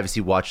having a privacy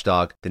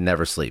watchdog that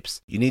never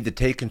sleeps. You need to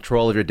take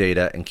control of your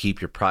data and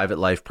keep your private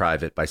life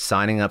private by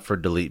signing up for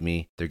Delete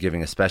Me. They're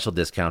giving a special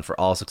discount for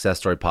all Success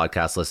Story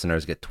podcast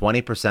listeners. Get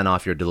 20%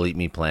 off your Delete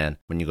Me plan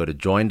when you go to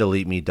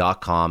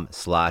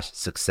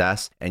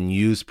joindeleteme.com/success and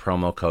use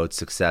promo code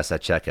success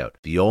at checkout.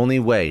 The only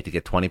way to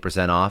get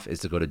 20% off is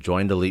to go to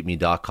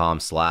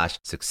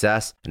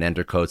joindeleteme.com/success and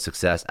enter code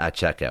success at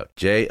checkout.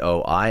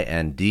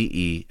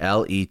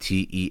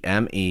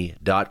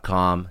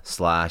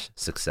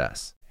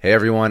 joindeleteme.com/success. Hey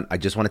everyone, I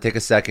just want to take a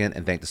second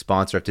and thank the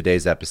sponsor of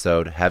today's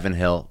episode, Heaven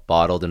Hill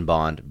Bottled and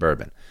Bond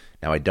Bourbon.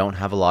 Now, I don't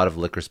have a lot of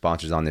liquor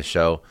sponsors on this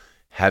show.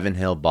 Heaven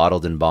Hill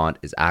Bottled and Bond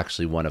is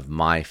actually one of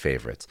my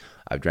favorites.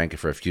 I've drank it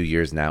for a few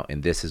years now,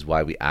 and this is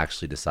why we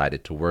actually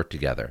decided to work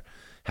together.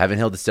 Heaven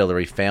Hill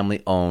Distillery,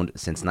 family owned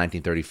since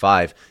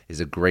 1935, is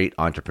a great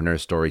entrepreneur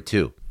story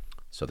too.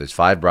 So there's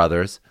 5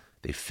 brothers.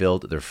 They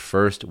filled their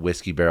first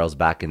whiskey barrels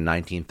back in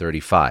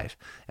 1935,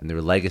 and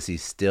their legacy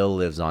still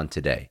lives on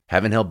today.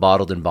 Heaven Hill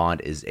Bottled and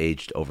Bond is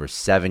aged over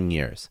 7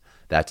 years.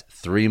 That's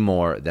 3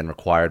 more than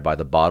required by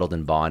the Bottled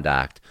and Bond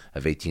Act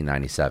of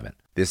 1897.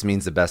 This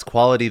means the best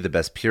quality, the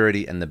best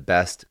purity, and the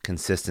best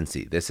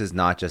consistency. This is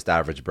not just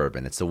average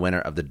bourbon. It's the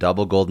winner of the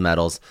double gold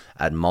medals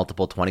at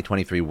multiple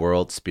 2023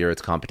 World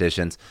Spirits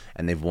competitions,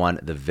 and they've won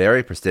the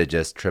very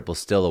prestigious Triple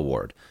Still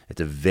Award. It's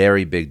a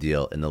very big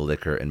deal in the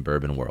liquor and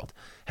bourbon world.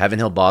 Heaven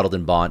Hill Bottled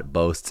and Bond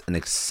boasts an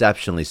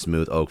exceptionally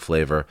smooth oak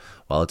flavor,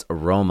 while its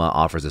aroma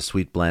offers a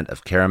sweet blend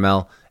of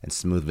caramel and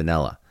smooth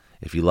vanilla.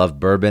 If you love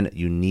bourbon,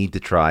 you need to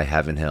try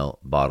Heaven Hill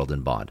Bottled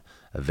and Bond.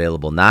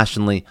 Available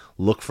nationally,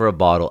 look for a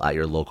bottle at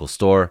your local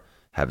store.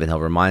 Heaven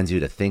Hill reminds you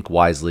to think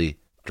wisely,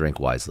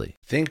 drink wisely.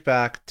 Think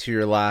back to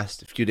your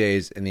last few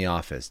days in the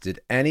office.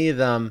 Did any of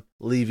them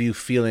leave you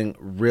feeling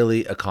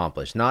really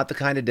accomplished? Not the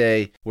kind of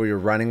day where you're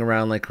running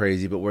around like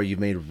crazy, but where you've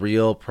made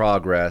real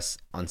progress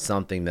on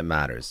something that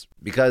matters.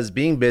 Because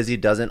being busy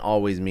doesn't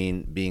always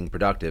mean being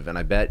productive, and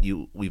I bet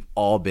we've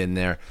all been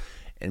there.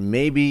 And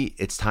maybe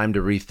it's time to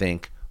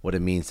rethink what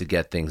it means to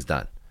get things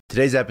done.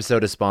 Today's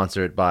episode is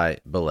sponsored by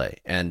Belay,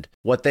 and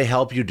what they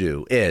help you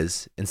do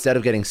is, instead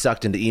of getting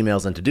sucked into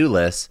emails and to-do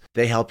lists,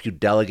 they help you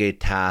delegate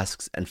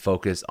tasks and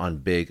focus on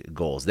big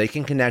goals. They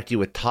can connect you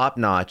with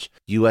top-notch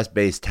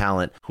US-based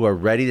talent who are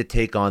ready to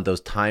take on those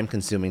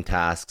time-consuming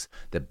tasks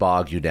that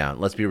bog you down.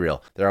 Let's be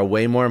real. There are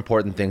way more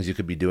important things you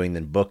could be doing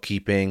than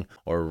bookkeeping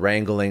or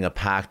wrangling a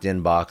packed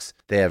inbox.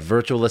 They have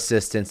virtual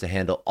assistants to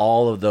handle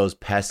all of those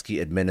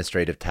pesky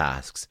administrative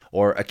tasks,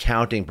 or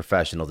accounting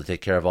professionals to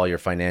take care of all your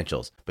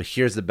financials. But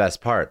here's the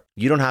best part.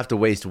 You don't have to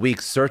waste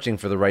weeks searching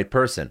for the right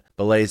person.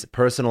 Belay's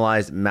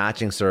personalized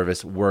matching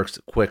service works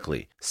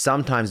quickly,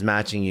 sometimes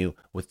matching you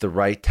with the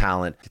right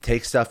talent to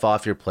take stuff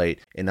off your plate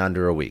in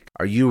under a week.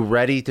 Are you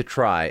ready to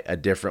try a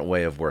different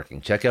way of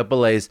working? Check out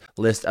Belay's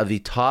list of the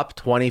top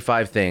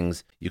 25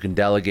 things you can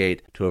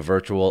delegate to a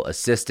virtual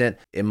assistant.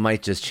 It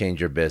might just change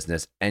your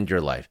business and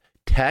your life.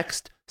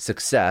 Text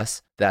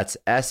SUCCESS, that's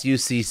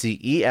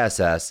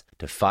SUCCESS,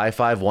 to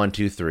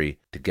 55123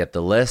 to get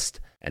the list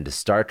and to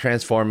start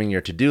transforming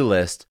your to-do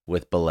list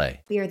with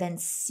Belay. We are then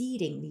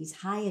seeding these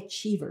high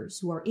achievers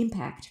who are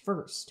impact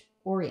first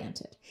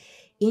oriented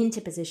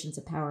into positions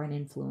of power and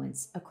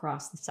influence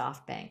across the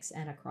SoftBanks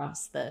and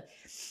across the,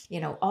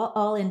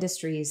 all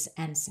industries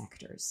and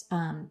sectors.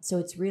 So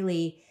it's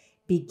really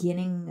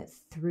beginning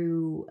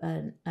through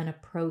an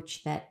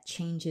approach that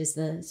changes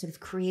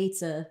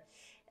creates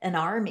an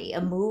army,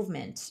 a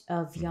movement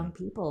of young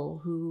people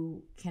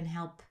who can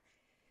help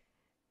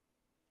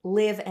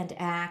live and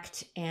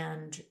act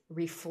and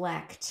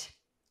reflect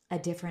a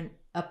different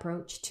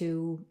approach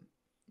to,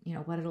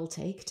 what it'll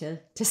take to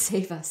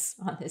save us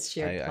on this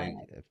shared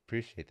planet. I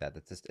appreciate that.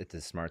 It's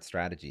a smart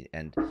strategy.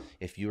 And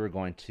if you were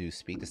going to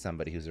speak to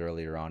somebody who's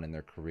earlier on in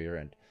their career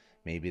and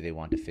maybe they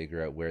want to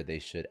figure out where they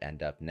should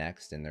end up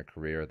next in their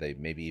career, they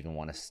maybe even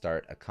want to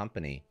start a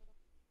company,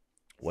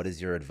 what is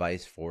your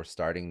advice for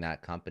starting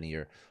that company,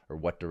 or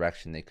what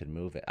direction they could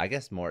move it? I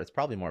guess it's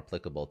probably more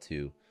applicable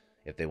to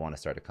if they want to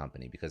start a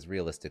company, because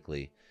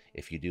realistically,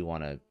 if you do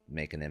want to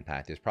make an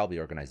impact, there's probably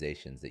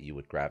organizations that you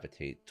would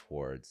gravitate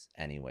towards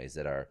anyways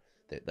that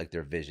like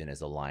their vision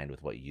is aligned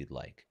with what you'd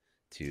like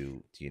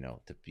to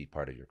be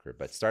part of your career.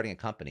 But starting a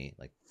company,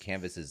 like,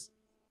 canvas is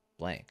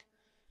blank.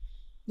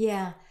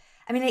 Yeah.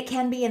 I mean, it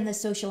can be in the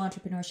social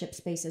entrepreneurship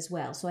space as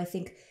well. So I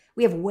think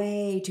we have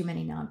way too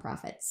many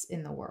nonprofits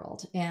in the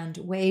world, and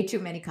way too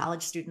many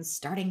college students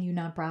starting new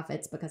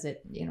nonprofits because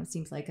it,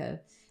 seems like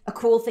a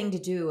cool thing to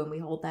do. And we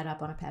hold that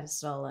up on a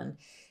pedestal and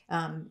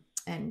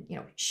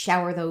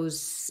shower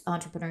those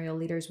entrepreneurial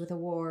leaders with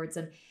awards.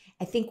 And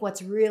I think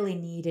what's really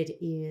needed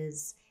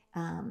is,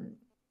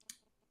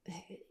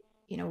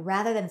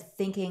 rather than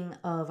thinking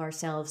of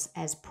ourselves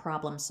as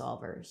problem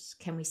solvers,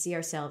 can we see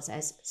ourselves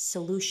as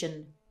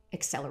solution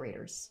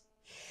accelerators?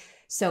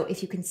 So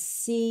if you can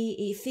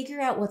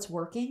figure out what's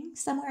working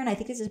somewhere, and I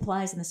think this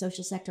applies in the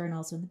social sector and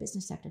also in the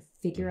business sector,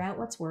 figure out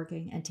what's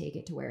working and take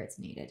it to where it's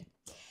needed.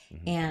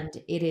 Mm-hmm. And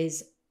it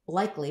is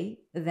likely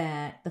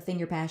that the thing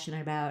you're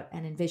passionate about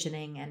and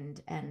envisioning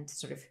and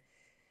sort of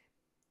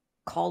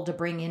called to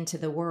bring into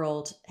the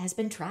world has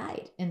been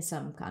tried in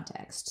some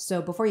context.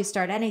 So before you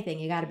start anything,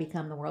 you got to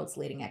become the world's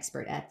leading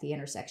expert at the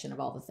intersection of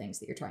all the things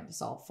that you're trying to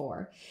solve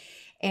for.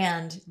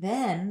 And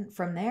then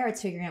from there,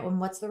 it's figuring out,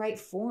 what's the right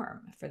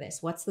form for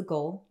this? What's the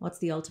goal? What's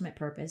the ultimate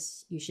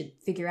purpose? You should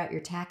figure out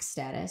your tax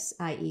status,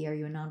 i.e., are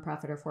you a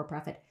nonprofit or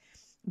for-profit,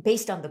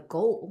 based on the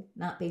goal,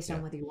 not based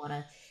on whether you want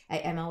to.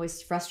 I'm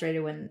always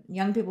frustrated when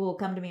young people will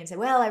come to me and say,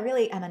 well, I'm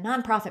a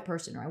nonprofit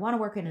person, or I want to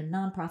work in a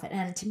nonprofit.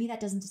 And to me, that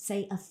doesn't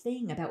say a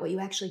thing about what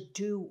you actually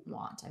do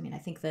want. I mean, I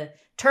think the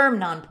term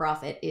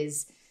nonprofit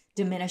is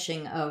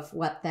diminishing of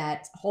what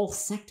that whole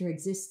sector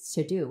exists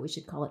to do. We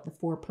should call it the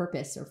for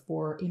purpose or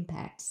for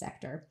impact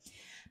sector.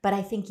 But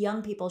I think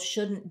young people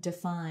shouldn't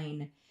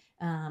define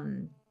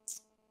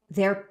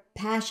their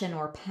passion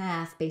or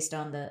path based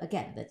on the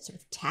sort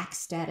of tax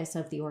status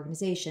of the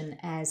organization,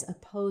 as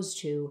opposed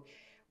to,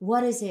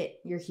 what is it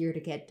you're here to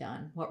get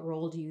done? What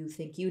role do you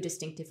think you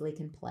distinctively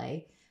can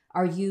play?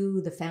 Are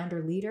you the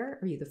founder leader?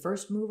 Are you the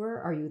first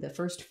mover? Are you the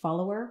first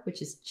follower,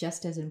 which is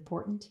just as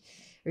important?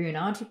 Are you an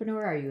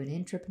entrepreneur? Are you an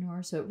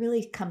intrapreneur? So it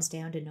really comes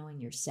down to knowing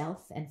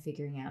yourself and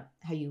figuring out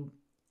how you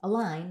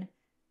align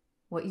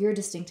what you're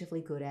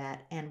distinctively good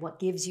at and what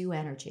gives you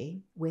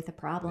energy with a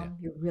problem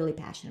you're really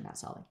passionate about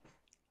solving.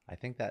 I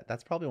think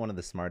that's probably one of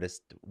the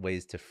smartest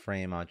ways to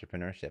frame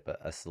entrepreneurship,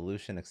 a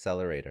solution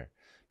accelerator,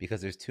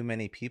 because there's too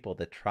many people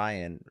that try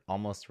and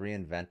almost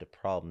reinvent a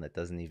problem that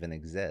doesn't even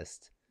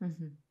exist.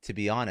 Mm-hmm. To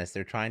be honest,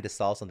 they're trying to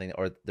solve something,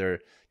 or they're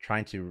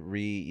trying to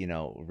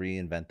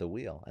reinvent the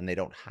wheel, and they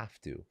don't have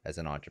to. As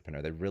an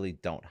entrepreneur, they really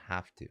don't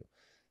have to.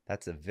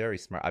 That's a very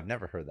smart. I've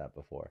never heard that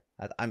before.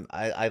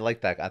 I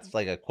like that. That's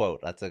like a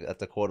quote. That's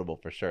a quotable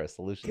for sure. A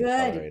solution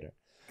accelerator.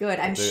 Good.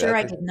 I'm sure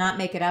I did not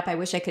make it up. I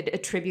wish I could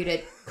attribute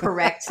it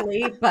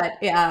correctly, but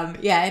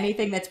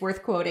anything that's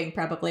worth quoting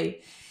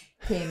probably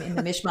came in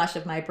the mishmash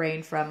of my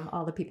brain from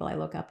all the people I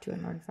look up to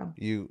and learn from.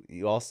 You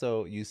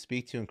also you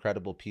speak to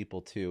incredible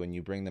people too, and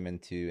you bring them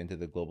into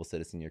the global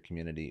citizen in your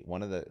community.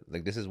 One of the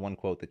like this is one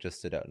quote that just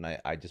stood out, and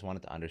I just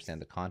wanted to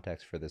understand the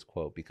context for this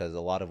quote, because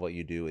a lot of what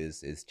you do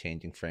is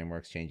changing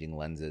frameworks, changing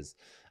lenses.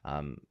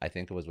 I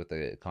think it was with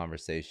a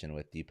conversation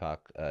with Deepak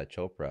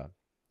Chopra,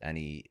 and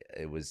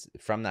it was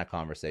from that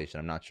conversation.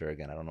 I'm not sure,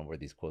 again, I don't know where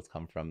these quotes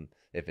come from,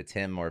 if it's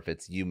him or if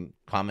it's you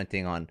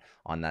commenting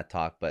on that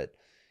talk, but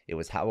it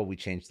was, how will we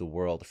change the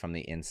world from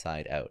the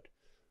inside out?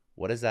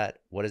 What does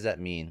that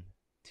mean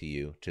to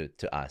you,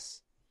 to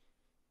us?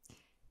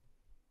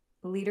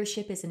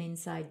 Leadership is an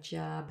inside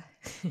job.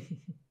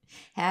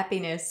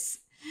 Happiness,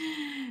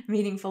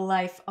 meaningful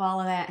life, all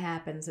of that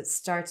happens. It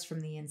starts from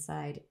the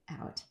inside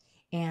out.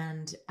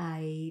 And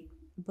I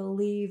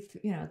believe,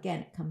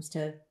 again, it comes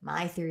to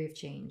my theory of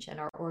change and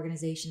our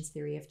organization's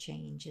theory of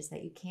change, is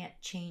that you can't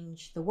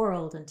change the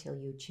world until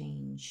you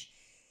change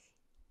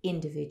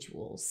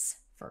individuals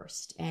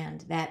first.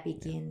 And that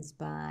begins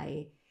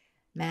by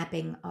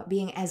mapping,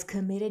 being as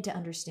committed to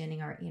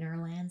understanding our inner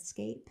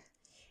landscape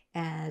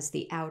as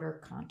the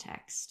outer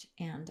context.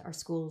 And our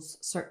schools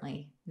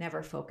certainly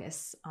never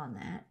focus on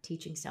that,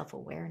 teaching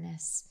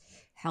self-awareness,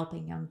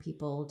 helping young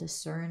people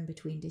discern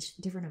between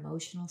different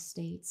emotional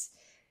states,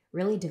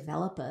 really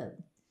develop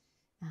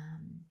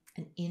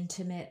an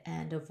intimate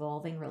and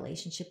evolving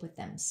relationship with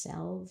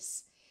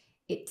themselves.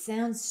 It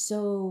sounds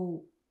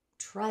so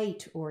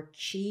trite or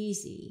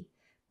cheesy,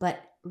 but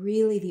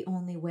really the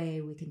only way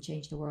we can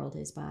change the world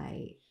is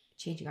by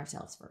changing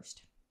ourselves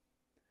first.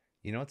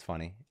 You know, it's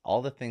funny.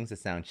 All the things that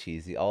sound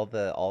cheesy, all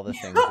the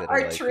things that are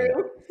Are like,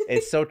 true.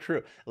 it's so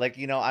true. Like,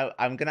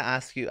 I'm gonna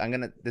ask you.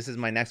 This is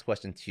my next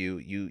question to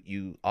you.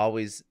 You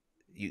always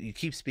you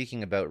keep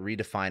speaking about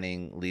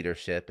redefining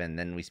leadership, and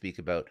then we speak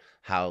about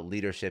how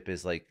leadership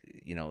is like,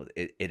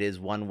 it is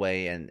one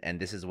way, and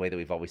this is the way that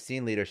we've always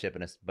seen leadership,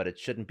 but it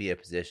shouldn't be a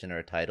position or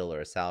a title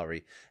or a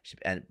salary.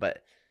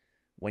 But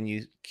when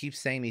you keep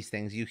saying these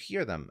things, you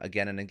hear them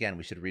again and again.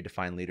 We should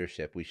redefine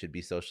leadership. We should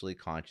be socially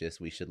conscious.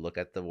 We should look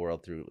at the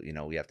world through,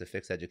 we have to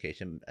fix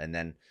education. And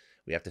then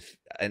we have to,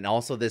 and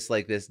also this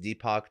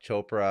Deepak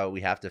Chopra,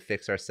 we have to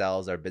fix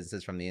ourselves, our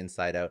businesses from the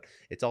inside out.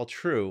 It's all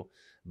true.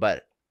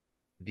 But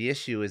the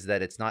issue is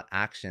that it's not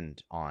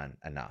actioned on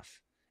enough.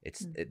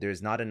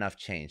 There's not enough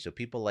change. So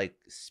people like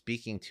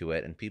speaking to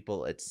it, and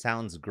it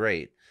sounds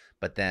great,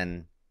 but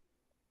then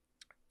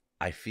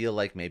I feel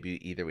like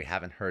maybe either we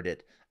haven't heard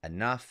it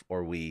enough,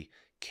 or we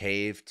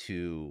cave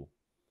to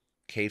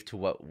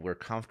what we're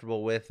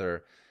comfortable with.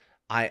 Or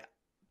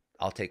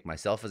I'll take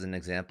myself as an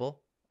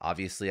example.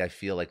 Obviously, I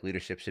feel like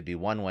leadership should be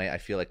one way. I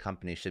feel like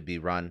companies should be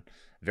run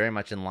very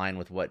much in line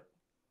with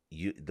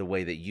the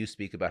way that you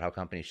speak about how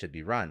companies should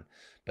be run.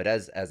 But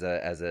as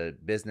a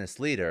business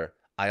leader,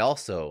 I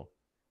also,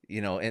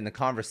 in the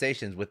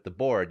conversations with the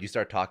board, you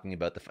start talking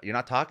about you're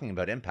not talking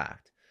about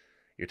impact.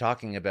 You're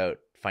talking about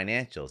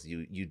financials.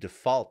 You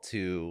default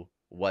to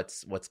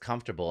what's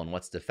comfortable and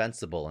what's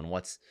defensible and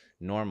what's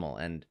normal.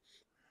 And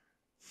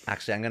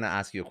actually, I'm going to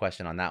ask you a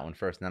question on that one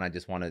first, and then I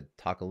just want to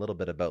talk a little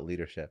bit about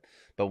leadership.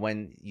 But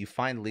when you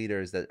find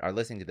leaders that are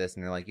listening to this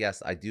and they're like,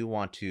 yes, I do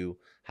want to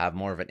have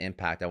more of an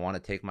impact. I want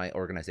to take my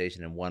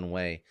organization in one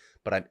way,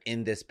 but I'm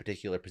in this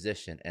particular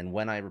position. And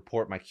when I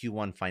report my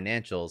Q1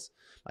 financials,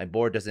 my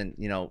board doesn't,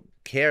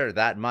 care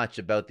that much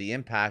about the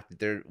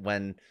impact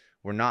when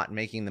we're not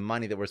making the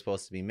money that we're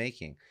supposed to be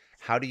making.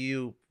 How do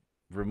you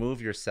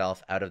remove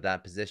yourself out of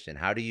that position?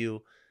 How do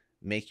you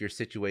make your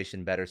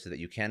situation better so that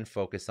you can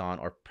focus on,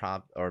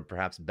 or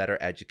perhaps better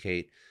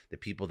educate the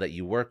people that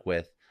you work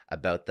with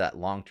about that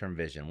long-term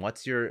vision?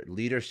 What's your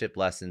leadership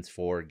lessons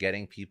for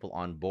getting people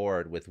on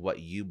board with what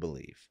you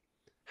believe?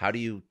 How do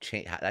you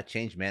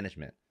change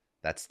management?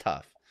 That's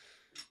tough.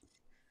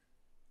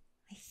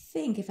 I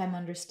think, if I'm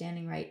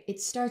understanding right,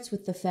 it starts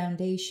with the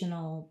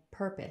foundational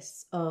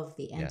purpose of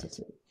the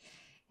entity. Yes.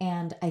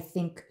 And I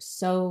think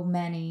so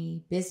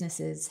many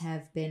businesses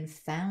have been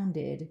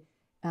founded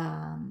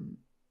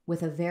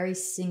with a very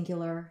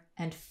singular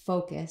and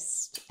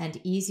focused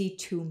and easy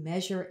to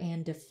measure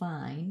and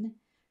define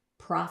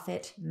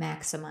profit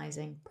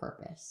maximizing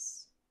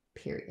purpose,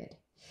 period.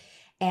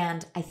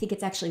 And I think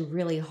it's actually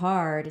really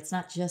hard. It's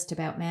not just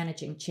about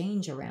managing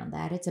change around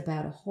that. It's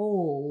about a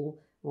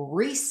whole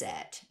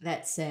reset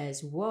that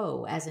says,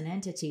 whoa, as an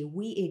entity,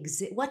 we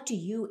exist. What do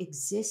you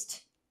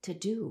exist to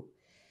do?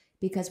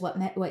 Because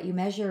what you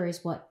measure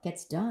is what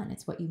gets done.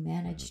 It's what you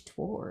manage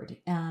toward.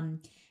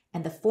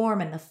 And the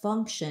form and the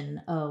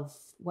function of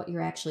what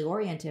you're actually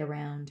oriented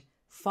around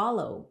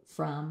follow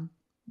from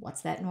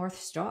what's that North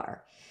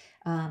Star.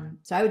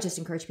 So I would just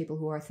encourage people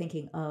who are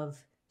thinking of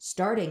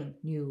starting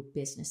new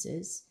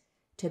businesses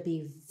to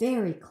be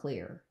very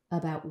clear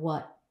about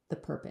what the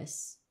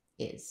purpose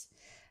is.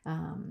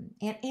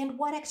 And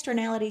what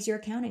externalities you're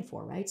accounting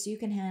for, right? So you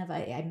can have,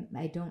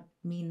 I don't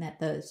mean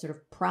that the sort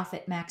of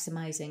profit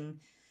maximizing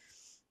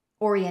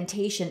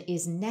orientation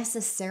is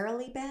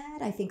necessarily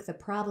bad. I think the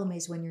problem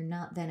is when you're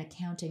not then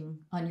accounting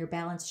on your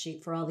balance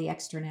sheet for all the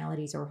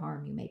externalities or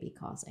harm you may be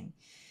causing.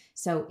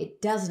 So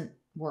it doesn't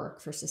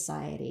work for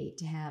society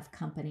to have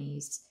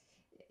companies,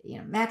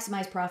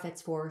 maximize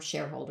profits for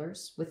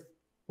shareholders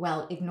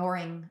while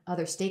ignoring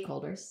other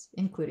stakeholders,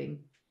 including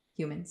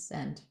humans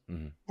and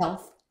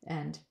health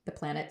and the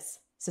planet's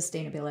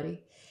sustainability.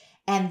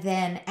 And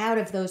then out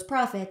of those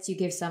profits, you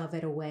give some of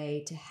it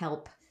away to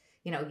help.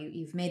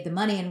 You've made the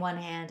money in one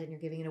hand and you're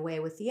giving it away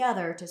with the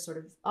other to sort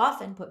of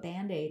often put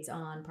Band-Aids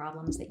on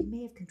problems that you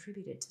may have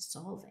contributed to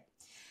solving.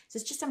 So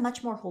it's just a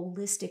much more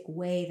holistic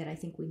way that I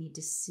think we need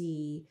to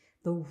see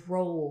the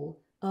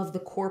role of the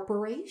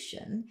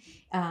corporation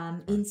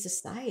in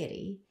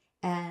society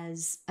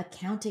as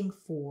accounting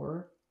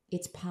for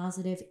its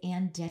positive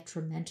and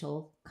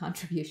detrimental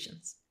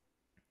contributions.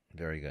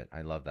 Very good.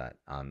 I love that.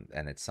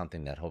 And it's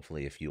something that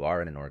hopefully if you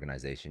are in an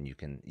organization,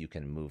 you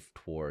can move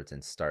towards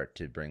and start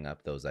to bring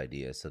up those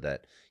ideas so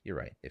that you're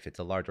right. If it's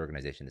a large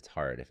organization, it's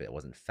hard if it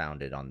wasn't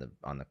founded on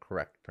the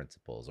correct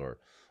principles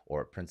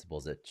or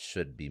principles that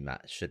should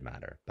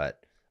matter.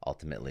 But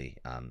ultimately,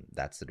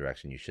 that's the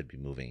direction you should be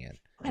moving in.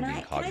 Can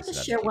I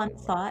just share one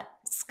thought,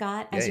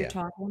 Scott, as you're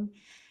talking?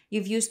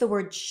 You've used the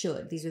word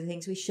should. These are the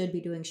things we should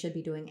be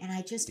doing. And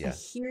I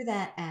hear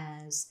that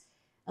as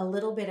a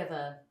little bit of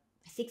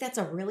I think that's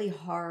a really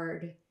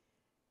hard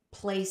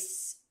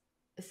place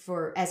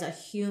as a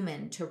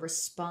human to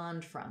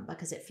respond from,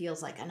 because it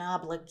feels like an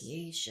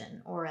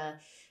obligation or a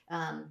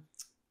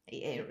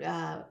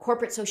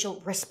corporate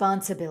social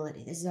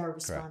responsibility. This is our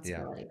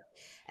responsibility. Yeah.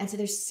 And so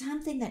there's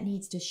something that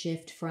needs to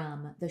shift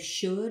from the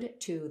should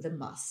to the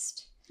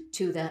must,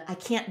 to the I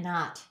can't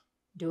not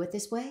do it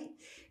this way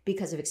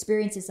because of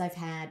experiences I've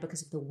had,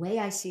 because of the way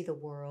I see the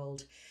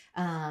world.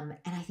 And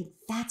I think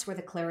that's where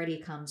the clarity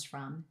comes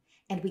from.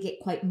 And we get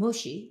quite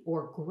mushy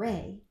or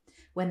gray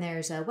when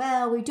there's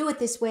we do it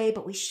this way,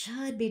 but we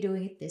should be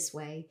doing it this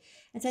way.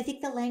 And so I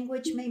think the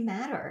language may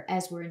matter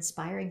as we're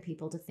inspiring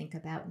people to think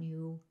about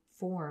new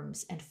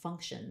forms and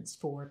functions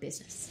for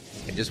business.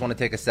 I just want to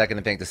take a second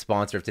and thank the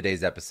sponsor of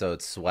today's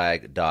episode,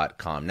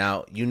 swag.com.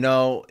 Now,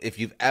 if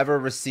you've ever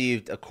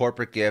received a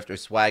corporate gift or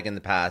swag in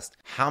the past,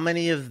 how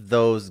many of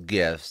those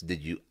gifts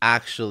did you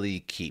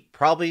actually keep?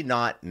 Probably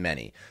not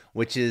many,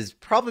 which is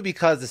probably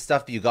because the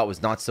stuff that you got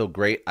was not so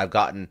great. I've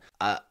gotten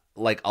a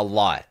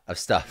lot of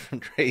stuff from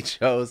trade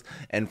shows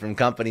and from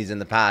companies in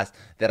the past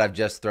that I've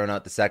just thrown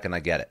out the second I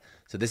get it.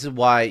 So this is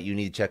why you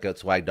need to check out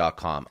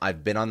swag.com.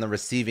 I've been on the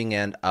receiving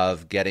end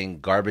of getting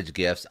garbage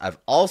gifts. I've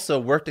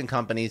also worked in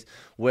companies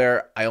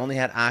where I only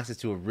had access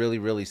to a really,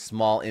 really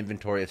small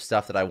inventory of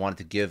stuff that I wanted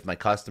to give my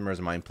customers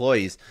and my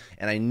employees,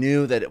 and I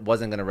knew that it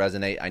wasn't going to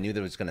resonate. I knew that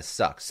it was going to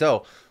suck.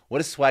 So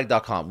what is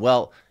swag.com?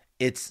 Well,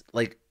 it's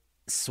like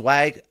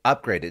swag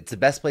upgraded. It's the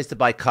best place to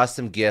buy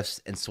custom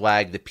gifts and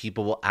swag that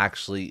people will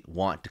actually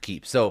want to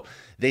keep. So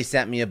they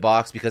sent me a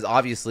box because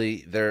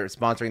obviously they're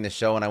sponsoring the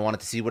show and I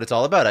wanted to see what it's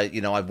all about.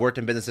 I've worked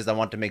in businesses. I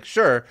want to make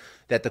sure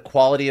that the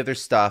quality of their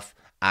stuff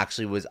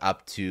actually was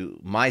up to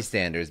my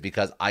standards,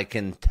 because I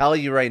can tell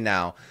you right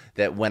now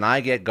that when I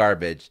get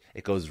garbage,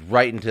 it goes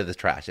right into the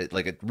trash.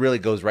 It really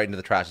goes right into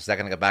the trash the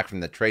second I get back from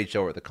the trade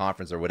show or the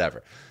conference or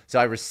whatever. So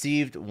I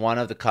received one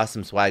of the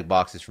custom swag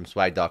boxes from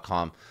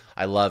swag.com.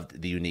 I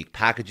loved the unique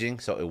packaging,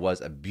 so it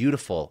was a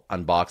beautiful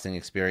unboxing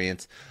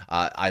experience.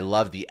 I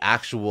love the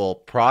actual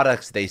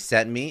products they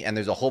sent me, and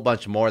there's a whole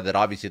bunch more that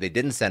obviously they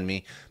didn't send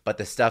me, but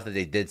the stuff that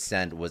they did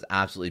send was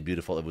absolutely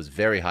beautiful. It was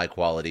very high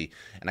quality,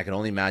 and I can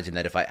only imagine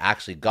that if I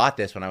actually got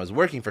this when I was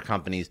working for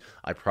companies,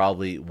 I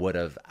probably would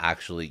have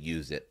actually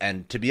used it.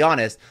 And to be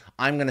honest,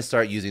 I'm going to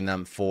start using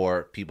them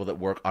for people that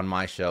work on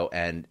my show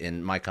and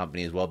in my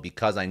company as well,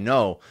 because I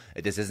know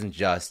that this isn't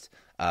just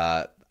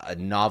a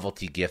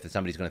novelty gift that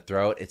somebody's going to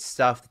throw out. It's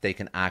stuff that they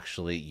can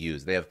actually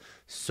use. They have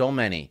so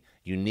many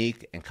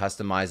unique and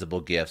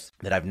customizable gifts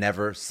that I've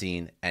never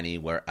seen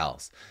anywhere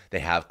else. They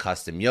have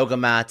custom yoga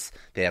mats.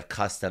 They have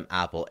custom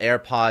Apple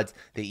AirPods.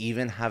 They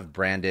even have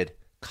branded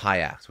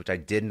kayaks, which I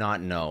did not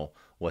know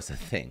was a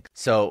thing.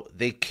 So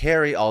they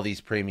carry all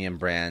these premium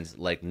brands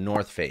like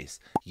North Face,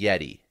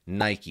 Yeti,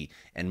 Nike,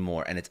 and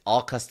more. And it's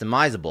all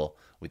customizable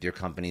with your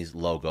company's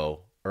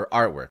logo or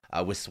artwork.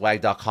 With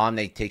swag.com,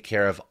 they take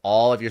care of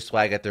all of your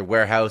swag at their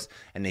warehouse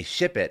and they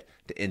ship it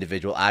to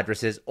individual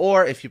addresses.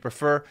 Or if you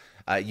prefer,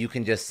 you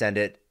can just send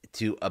it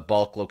to a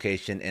bulk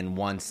location in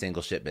one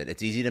single shipment.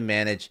 It's easy to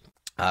manage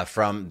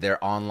from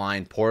their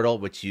online portal,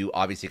 which you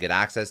obviously get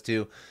access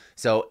to.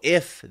 So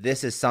if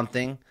this is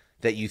something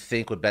that you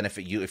think would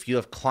benefit you, if you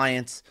have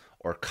clients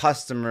or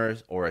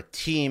customers or a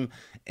team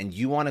and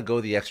you want to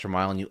go the extra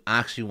mile and you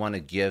actually want to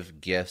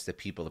give gifts that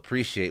people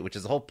appreciate, which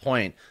is the whole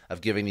point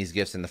of giving these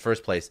gifts in the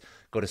first place,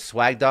 go to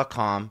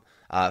swag.com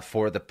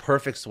for the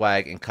perfect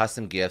swag and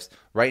custom gifts.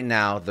 Right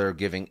now, they're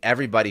giving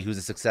everybody who's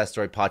a Success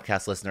Story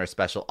podcast listener a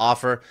special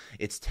offer.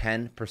 It's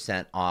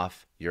 10%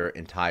 off your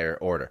entire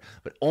order,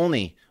 but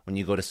only when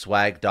you go to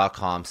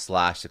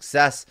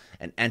swag.com/success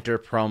and enter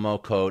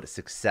promo code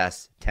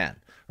success10.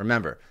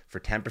 Remember, for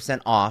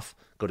 10% off,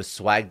 go to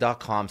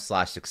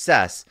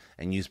swag.com/success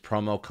and use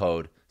promo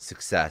code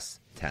success10.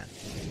 10.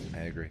 I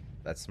agree.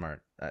 That's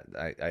smart.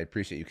 I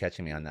appreciate you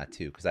catching me on that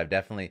too, because I've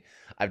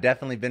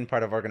definitely been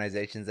part of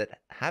organizations that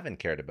haven't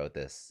cared about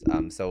this.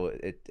 So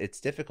it's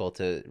difficult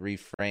to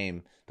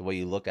reframe the way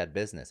you look at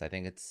business. I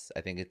think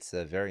it's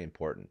very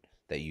important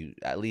that you,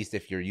 at least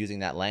if you're using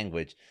that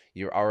language,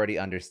 you're already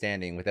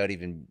understanding without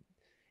even,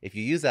 if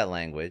you use that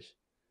language,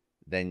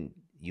 then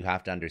you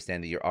have to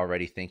understand that you're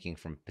already thinking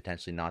from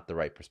potentially not the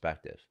right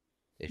perspective.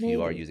 If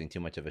you are Maybe. using too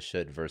much of a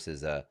should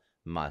versus a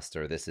must,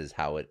 or this is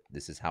how it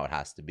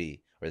has to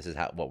be, or this is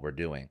how what we're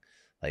doing.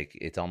 Like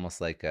it's almost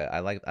like I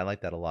like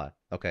that a lot.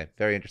 Okay,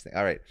 very interesting.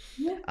 All right,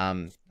 Yeah.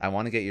 I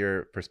want to get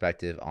your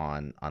perspective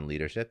on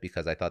leadership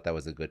because I thought that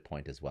was a good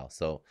point as well.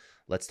 So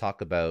let's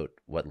talk about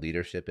what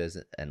leadership is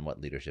and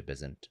what leadership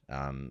isn't.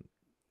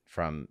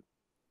 From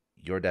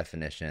your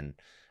definition,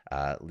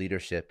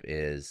 leadership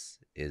is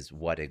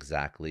what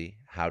exactly?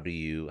 How do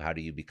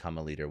you become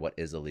a leader? What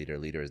is a leader?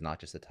 Leader is not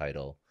just a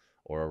title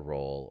or a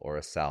role or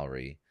a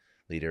salary.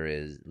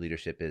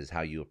 Leadership is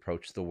how you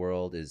approach the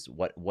world. Is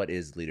what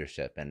is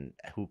leadership and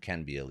who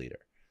can be a leader?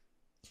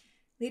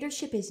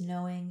 Leadership is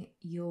knowing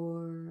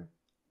your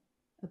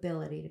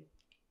ability to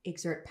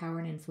exert power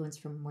and influence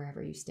from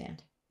wherever you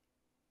stand.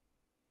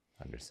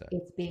 Understood.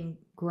 It's being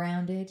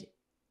grounded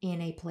in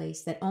a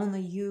place that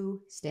only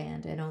you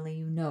stand and only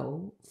you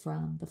know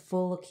from the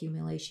full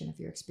accumulation of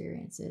your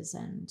experiences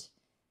and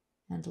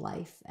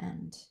life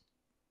and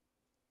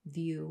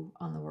view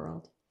on the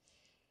world.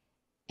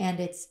 And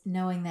it's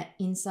knowing that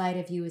inside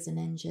of you is an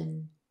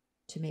engine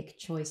to make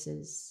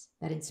choices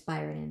that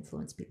inspire and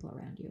influence people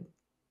around you.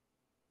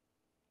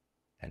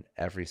 And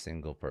every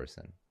single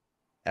person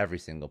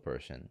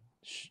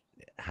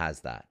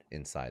has that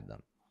inside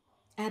them.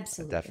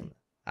 Absolutely. Definitely,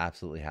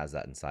 absolutely has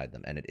that inside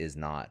them, and it is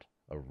not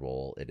a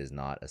role. It is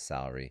not a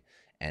salary.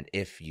 And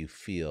if you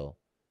feel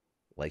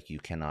like you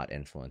cannot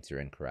influence, you're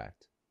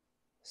incorrect.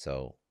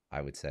 So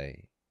I would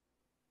say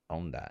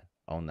own that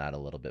a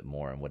little bit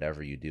more. And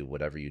whatever you do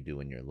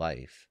in your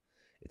life,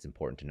 it's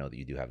important to know that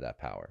you do have that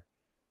power.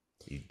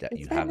 It's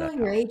You about have that knowing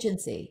your power.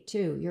 agency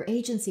too, your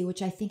agency,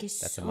 which I think is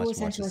That's a so much more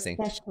essential,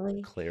 succinct,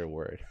 especially clear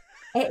word.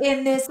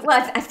 in this.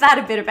 Well, I've thought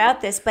a bit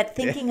about this, but Yeah.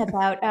 thinking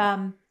about,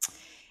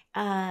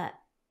 uh,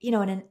 in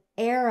an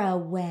era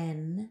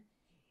when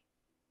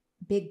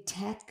big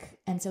tech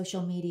and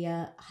social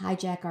media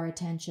hijack our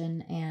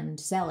attention and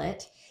sell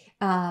it,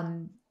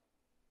 um,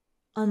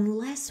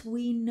 unless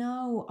we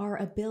know our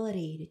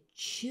ability to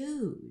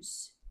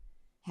choose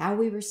how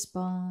we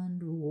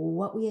respond,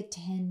 what we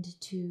attend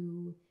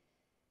to,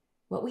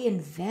 what we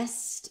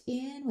invest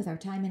in with our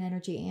time and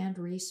energy and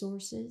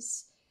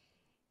resources,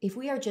 if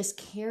we are just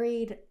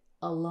carried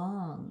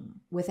along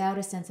without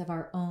a sense of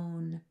our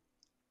own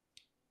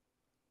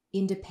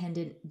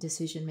independent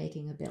decision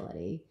making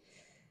ability,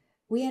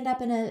 we end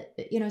up in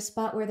a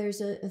spot where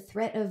there's a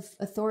threat of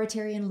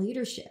authoritarian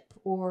leadership,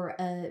 or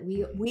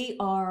Mhm. we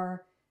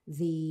are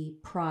the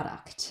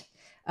product,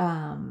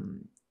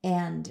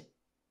 and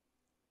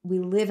we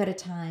live at a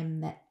time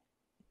that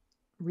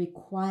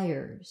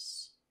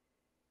requires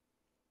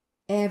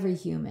every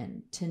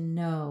human to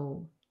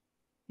know.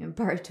 And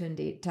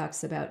Bartundi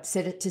talks about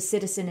to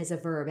citizen is a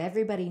verb.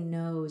 Everybody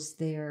knows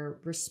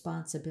their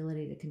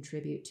responsibility to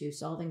contribute to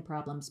solving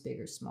problems, big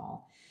or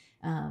small.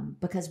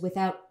 Because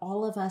without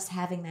all of us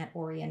having that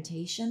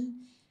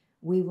orientation,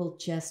 we will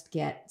just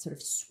get sort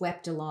of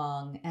swept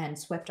along and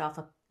swept off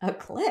a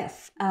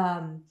cliff.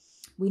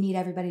 We need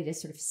everybody to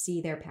sort of see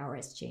their power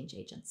as change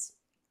agents.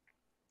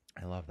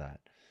 I love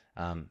that.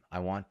 I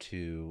want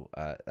to.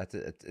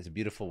 It's a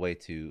beautiful way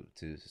to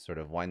sort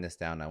of wind this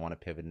down. I want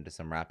to pivot into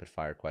some rapid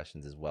fire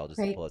questions as well, just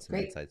to pull Great, out some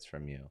great. insights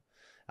from you.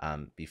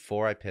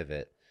 Before I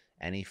pivot,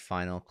 any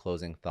final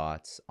closing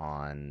thoughts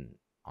on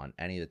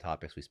any of the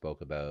topics we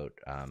spoke about?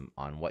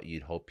 On what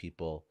you'd hope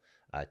people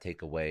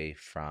take away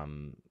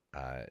from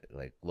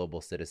like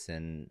Global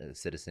Citizen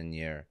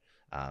Year,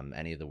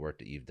 any of the work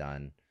that you've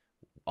done.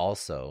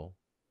 Also,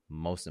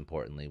 most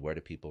importantly, where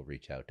do people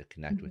reach out to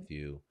connect Mhm. with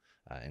you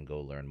and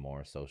go learn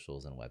more,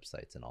 socials and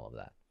websites and all of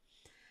that?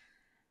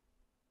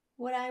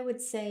 What I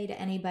would say to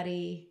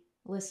anybody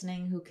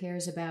listening who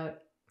cares about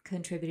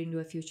contributing to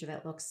a future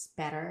that looks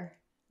better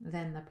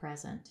than the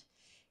present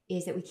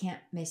is that we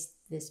can't miss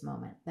this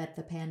moment. That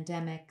the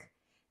pandemic,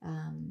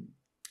 um,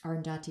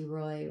 Arundhati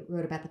Roy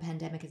wrote about the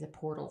pandemic as a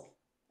portal,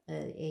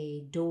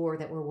 a door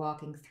that we're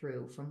walking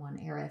through from one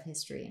era of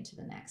history into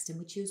the next. And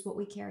we choose what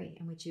we carry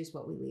and we choose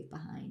what we leave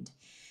behind.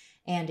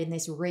 And in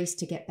this race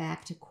to get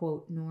back to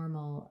quote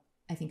normal,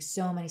 I think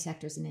so many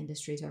sectors and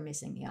industries are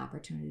missing the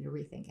opportunity to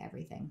rethink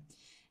everything.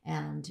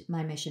 And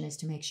my mission is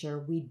to make sure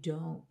we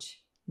don't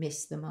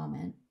miss the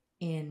moment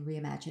in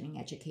reimagining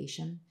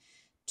education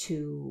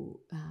to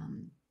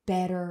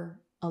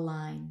better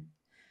align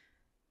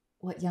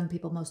what young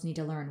people most need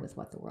to learn with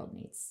what the world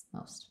needs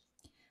most.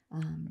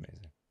 Um,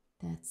 Amazing.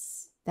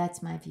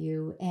 that's my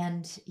view,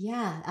 and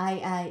yeah,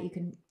 I you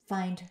can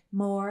find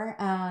more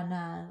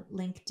on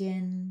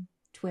LinkedIn,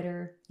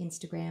 Twitter,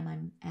 Instagram.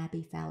 I'm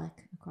Abby Falick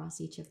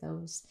across each of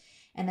those,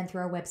 and then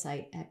through our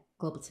website at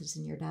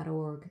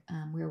globalcitizenyear.org,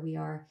 where we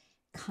are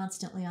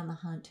constantly on the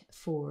hunt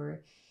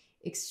for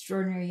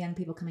extraordinary young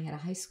people coming out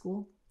of high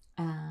school,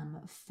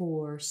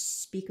 for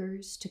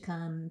speakers to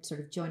come sort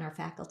of join our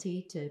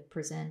faculty to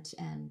present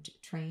and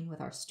train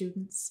with our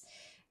students,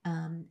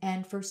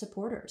 and for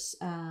supporters.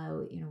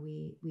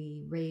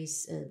 We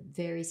raise a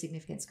very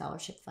significant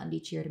scholarship fund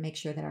each year to make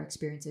sure that our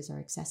experiences are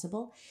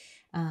accessible.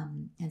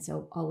 And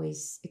so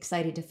always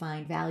excited to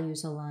find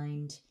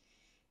values-aligned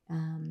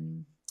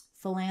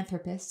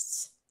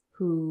philanthropists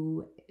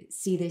who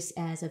see this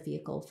as a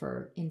vehicle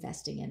for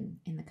investing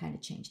in the kind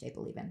of change they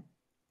believe in.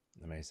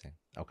 Amazing.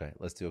 Okay,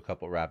 let's do a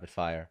couple rapid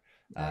fire.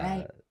 All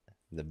right.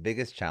 The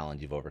biggest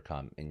challenge you've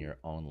overcome in your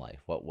own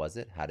life, what was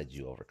it? How did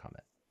you overcome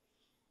it?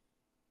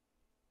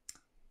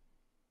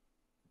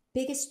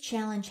 Biggest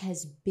challenge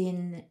has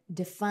been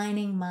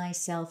defining my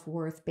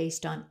self-worth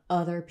based on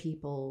other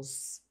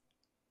people's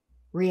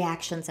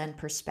reactions and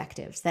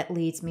perspectives. That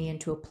leads me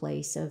into a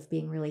place of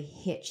being really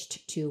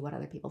hitched to what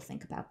other people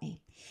think about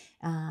me.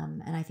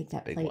 And I think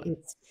that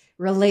it's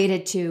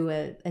related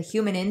to a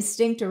human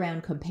instinct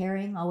around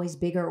comparing, always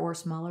bigger or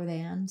smaller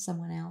than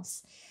someone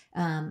else.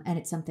 And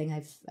it's something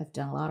I've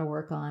done a lot of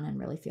work on and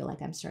really feel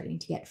like I'm starting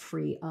to get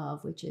free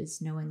of, which is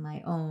knowing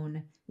my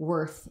own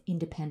worth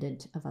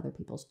independent of other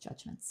people's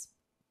judgments.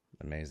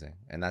 Amazing.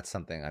 And that's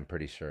something I'm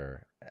pretty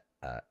sure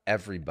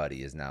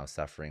everybody is now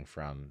suffering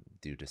from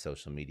due to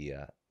social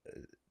media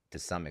to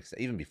some extent,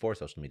 even before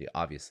social media,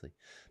 obviously.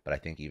 But I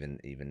think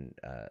even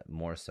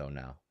more so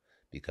now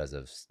because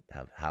of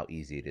how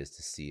easy it is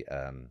to see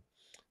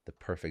the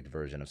perfect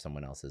version of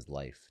someone else's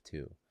life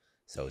too.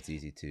 So it's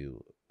easy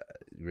to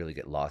really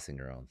get lost in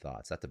your own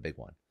thoughts. That's a big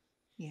one.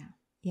 Yeah.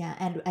 Yeah.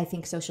 And I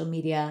think social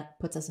media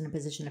puts us in a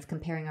position of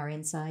comparing our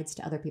insides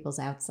to other people's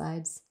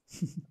outsides.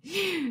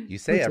 You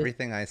say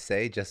everything I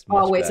say, just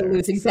much always better. A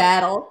losing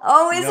battle.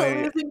 Always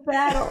a losing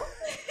battle.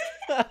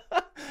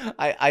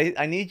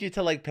 I need you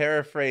to like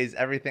paraphrase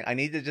everything. I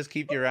need to just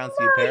keep you around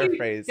so you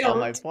paraphrase on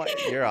my point.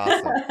 You're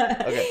awesome.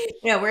 Okay.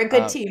 Yeah, we're a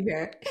good team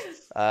here.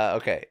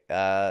 Okay.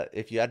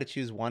 If you had to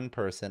choose one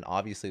person,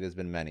 obviously there's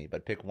been many,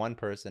 but pick one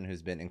person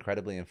who's been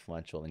incredibly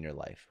influential in your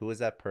life. Who is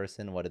that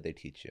person? What did they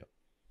teach you?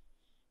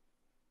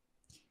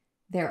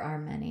 There are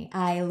many.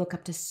 I look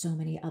up to so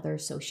many other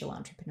social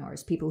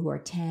entrepreneurs, people who are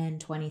 10,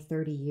 20,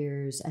 30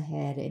 years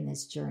ahead in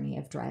this journey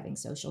of driving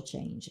social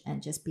change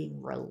and just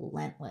being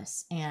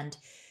relentless and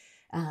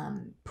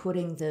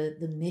putting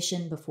the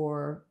mission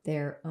before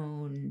their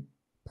own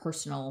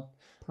personal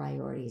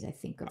priorities. I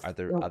think Are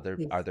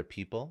there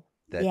people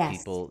that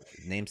people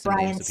name some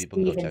Brian names so people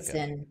can go check out?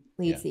 Stevenson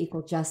leads the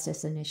Equal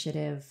Justice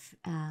Initiative.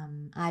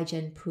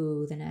 Ai-jen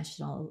Poo,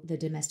 the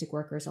Domestic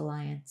Workers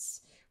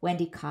Alliance.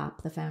 Wendy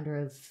Kopp, the founder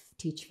of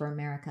Teach for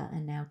America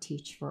and now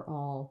Teach for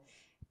All,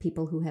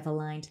 people who have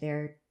aligned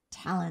their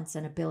talents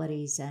and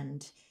abilities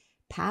and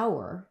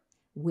power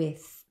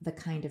with the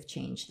kind of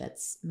change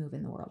that's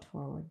moving the world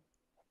forward.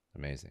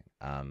 Amazing.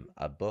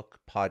 A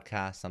book,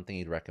 podcast, something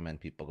you'd recommend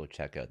people go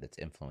check out that's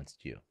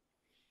influenced you?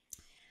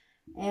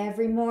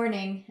 Every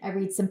morning I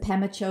read some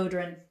Pema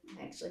Chodron.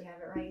 I actually have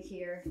it right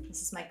here.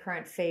 This is my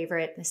current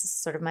favorite. This is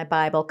sort of my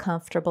Bible,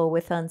 Comfortable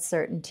with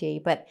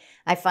Uncertainty. But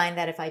I find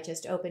that if I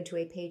just open to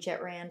a page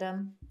at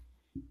random,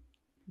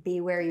 be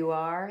where you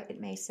are,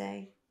 it may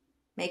say.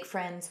 Make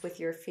friends with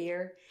your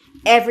fear.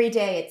 Every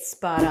day it's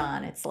spot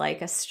on. It's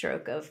like a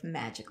stroke of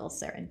magical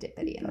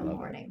serendipity in the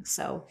morning.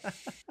 So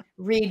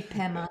read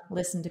Pema,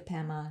 listen to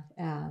Pema.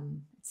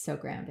 It's so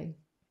grounding.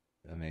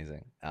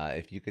 Amazing.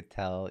 If you could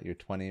tell your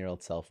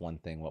 20-year-old self one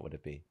thing, what would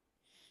it be?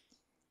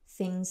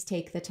 Things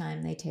take the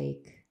time they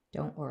take.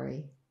 Don't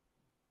worry.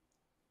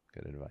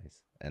 Good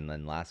advice. And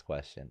then last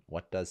question,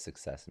 what does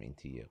success mean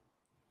to you?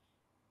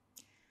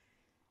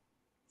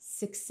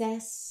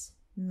 Success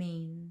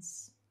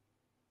means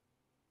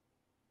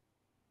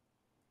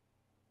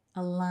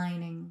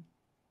aligning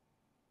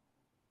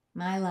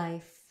my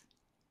life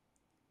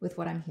with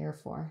what I'm here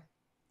for.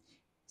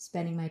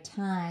 Spending my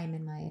time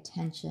and my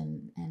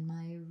attention and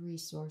my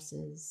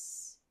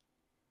resources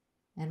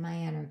and my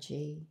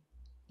energy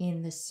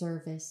in the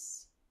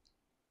service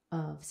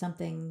of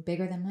something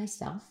bigger than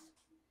myself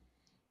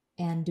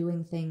and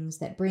doing things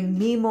that bring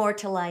me more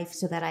to life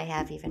so that I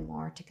have even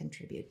more to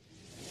contribute.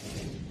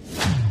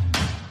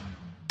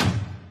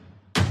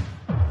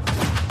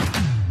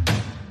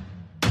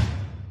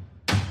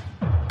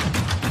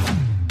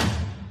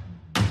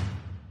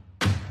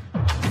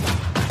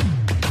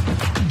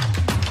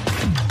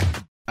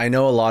 I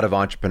know a lot of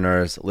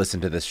entrepreneurs listen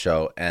to this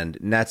show, and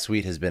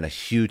NetSuite has been a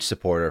huge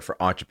supporter for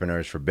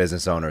entrepreneurs, for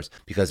business owners,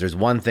 because there's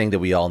one thing that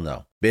we all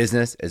know.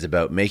 Business is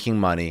about making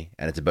money,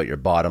 and it's about your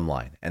bottom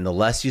line. And the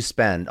less you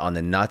spend on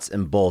the nuts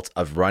and bolts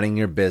of running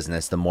your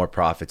business, the more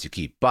profits you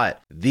keep.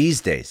 But these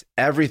days,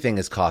 everything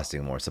is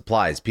costing more.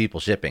 Supplies,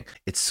 people, shipping.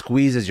 It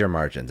squeezes your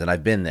margins, and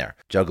I've been there,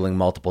 juggling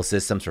multiple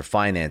systems for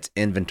finance,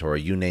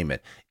 inventory, you name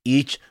it,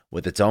 each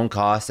with its own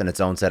costs and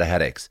its own set of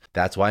headaches.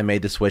 That's why I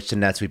made the switch to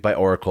NetSuite by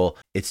Oracle.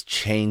 It's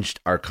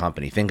changed our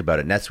company. Think about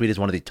it. NetSuite is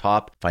one of the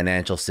top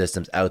financial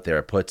systems out there.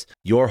 It puts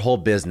your whole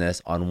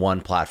business on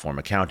one platform,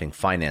 accounting,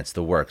 finance,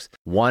 the works.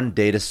 One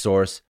data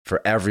source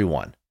for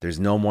everyone. There's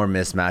no more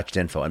mismatched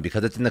info. And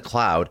because it's in the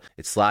cloud,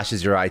 it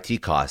slashes your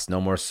IT costs. No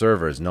more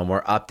servers, no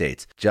more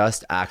updates.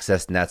 Just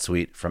access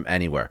NetSuite from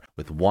anywhere.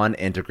 With one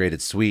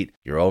integrated suite,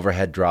 your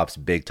overhead drops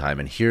big time.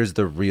 And here's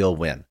the real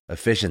win: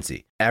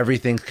 efficiency.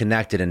 Everything's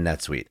connected in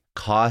NetSuite.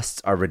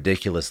 Costs are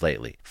ridiculous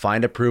lately.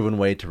 Find a proven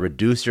way to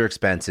reduce your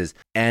expenses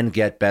and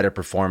get better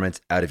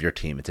performance out of your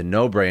team. It's a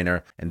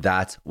no-brainer, and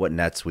that's what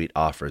NetSuite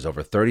offers.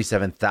 Over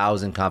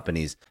 37,000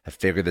 companies have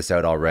figured this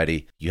out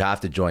already. You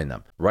have to join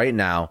them. Right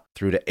now,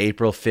 through to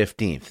April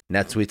 15th,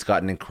 NetSuite's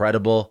got an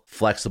incredible,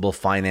 flexible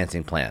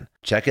financing plan.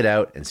 Check it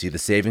out and see the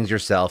savings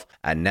yourself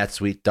at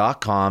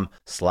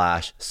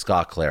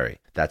netsuite.com/Scott Clary.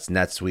 That's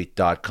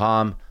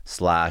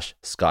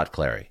netsuite.com/Scott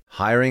Clary.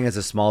 Hiring as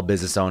a small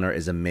business owner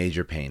is a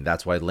major pain.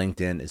 That's why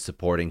LinkedIn is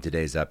supporting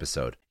today's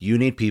episode. You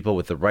need people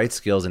with the right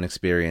skills and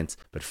experience,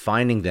 but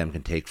finding them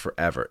can take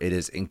forever. It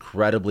is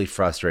incredibly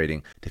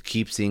frustrating to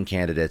keep seeing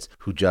candidates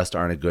who just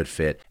aren't a good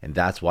fit, and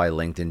that's why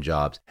LinkedIn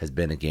Jobs has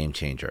been a game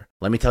changer.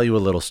 Let me tell you a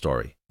little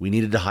story. We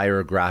needed to hire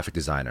a graphic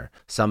designer,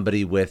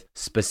 somebody with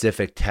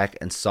specific tech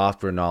and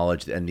software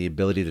knowledge and the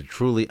ability to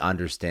truly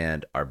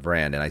understand our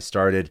brand. And I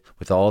started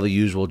with all the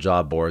usual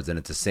job boards, and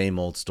it's the same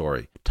old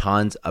story.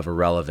 Tons of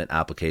irrelevant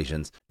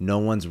applications. No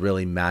one's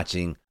really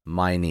matching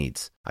my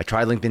needs. I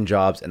tried LinkedIn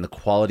Jobs, and the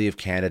quality of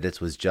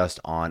candidates was just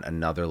on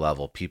another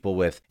level. People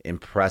with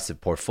impressive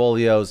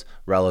portfolios,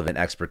 relevant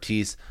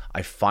expertise.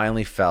 I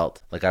finally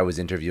felt like I was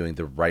interviewing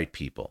the right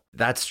people.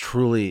 That's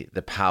truly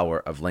the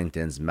power of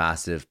LinkedIn's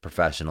massive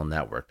professional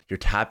network. You're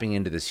tapping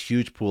into this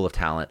huge pool of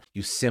talent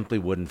you simply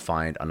wouldn't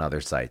find on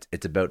other sites.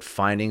 It's about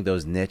finding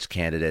those niche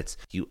candidates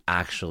you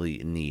actually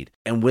need.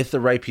 And with the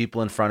right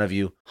people in front of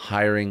you,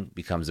 hiring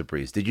becomes a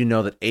breeze. Did you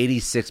know that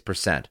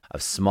 86%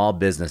 of small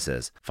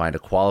businesses find a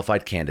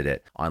qualified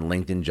candidate on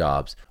LinkedIn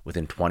Jobs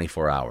within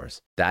 24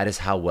 hours? That is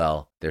how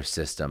well their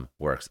system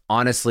works.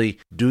 Honestly,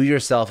 do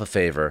yourself a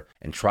favor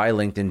and try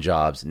LinkedIn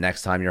Jobs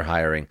next time you're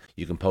hiring.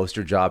 You can post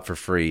your job for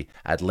free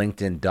at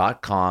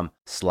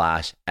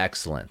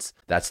linkedin.com/excellence.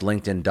 That's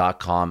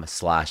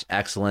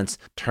linkedin.com/excellence.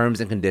 Terms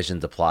and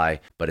conditions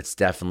apply, but it's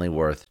definitely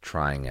worth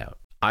trying out.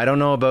 I don't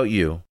know about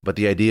you, but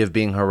the idea of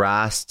being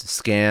harassed,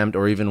 scammed,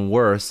 or even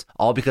worse,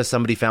 all because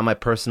somebody found my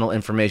personal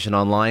information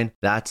online,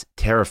 that's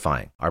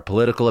terrifying. Our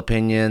political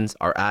opinions,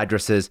 our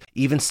addresses,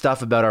 even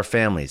stuff about our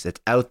families, it's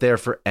out there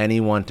for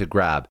anyone to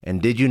grab. And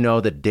did you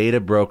know that data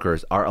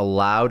brokers are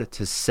allowed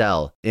to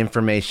sell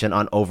information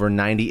on over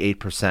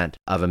 98%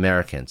 of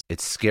Americans?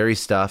 It's scary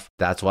stuff.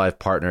 That's why I've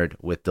partnered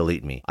with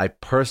Delete Me. I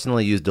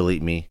personally use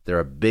Delete Me. They're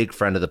a big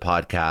friend of the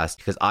podcast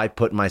because I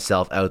put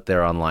myself out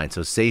there online.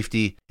 So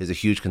safety is a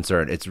huge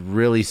concern. It's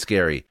really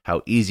scary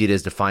how easy it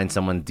is to find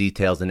someone's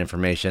details and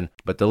information,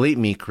 but Delete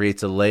Me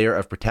creates a layer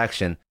of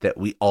protection that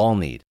we all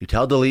need. You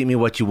tell Delete Me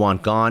what you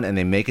want gone, and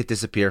they make it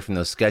disappear from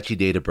those sketchy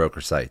data broker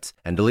sites.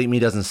 And Delete Me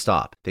doesn't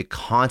stop. They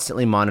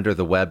constantly monitor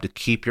the web to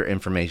keep your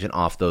information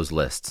off those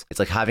lists. It's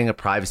like having a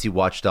privacy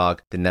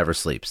watchdog that never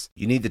sleeps.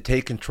 You need to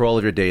take control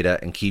of your data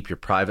and keep your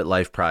private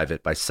life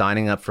private by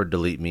signing up for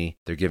Delete Me.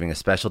 They're giving a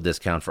special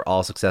discount for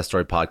all Success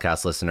Story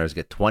podcast listeners.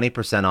 Get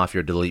 20% off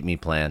your Delete Me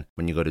plan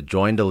when you go to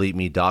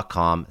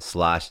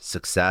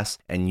joindeleteme.com/success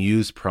and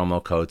use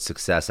promo code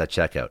success at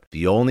checkout.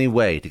 The only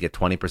way to get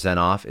 20%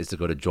 off is to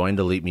go to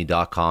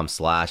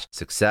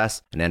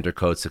joindeleteme.com/success and enter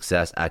code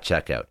success at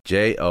checkout.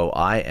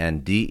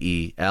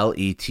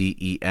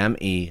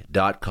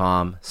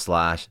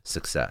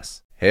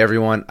 joindeleteme.com/success. Hey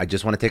everyone, I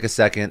just want to take a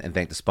second and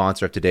thank the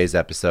sponsor of today's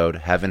episode,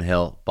 Heaven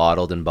Hill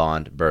Bottled and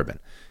Bond Bourbon.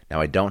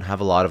 Now, I don't have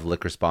a lot of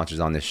liquor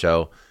sponsors on this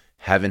show.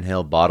 Heaven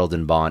Hill Bottled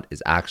and Bond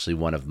is actually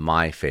one of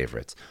my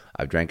favorites.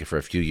 I've drank it for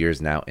a few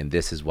years now, and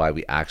this is why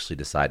we actually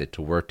decided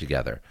to work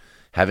together.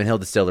 Heaven Hill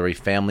Distillery,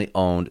 family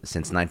owned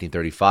since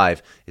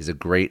 1935, is a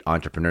great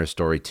entrepreneur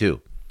story too.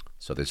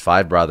 So there's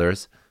 5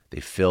 brothers. They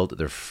filled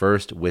their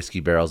first whiskey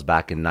barrels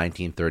back in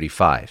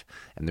 1935,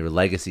 and their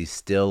legacy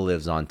still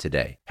lives on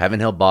today. Heaven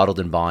Hill Bottled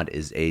and Bond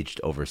is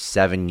aged over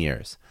 7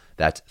 years.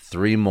 That's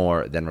 3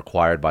 more than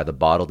required by the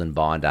Bottled and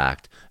Bond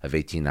Act of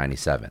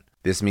 1897.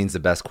 This means the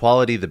best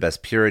quality, the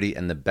best purity,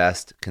 and the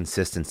best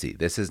consistency.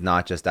 This is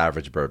not just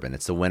average bourbon.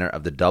 It's the winner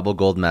of the double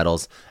gold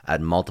medals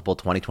at multiple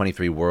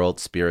 2023 World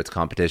Spirits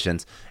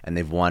competitions, and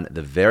they've won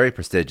the very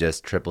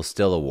prestigious Triple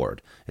Still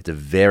Award. It's a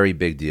very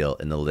big deal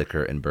in the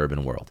liquor and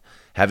bourbon world.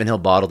 Heaven Hill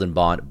Bottled and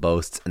Bond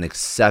boasts an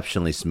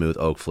exceptionally smooth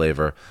oak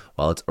flavor,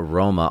 while its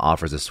aroma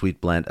offers a sweet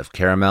blend of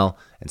caramel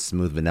and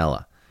smooth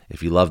vanilla.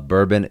 If you love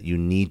bourbon, you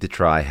need to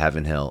try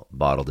Heaven Hill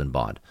Bottled and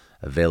Bond.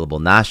 Available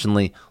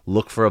nationally,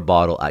 look for a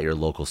bottle at your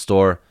local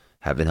store.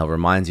 Heaven Hill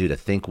reminds you to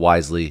think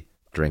wisely,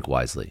 drink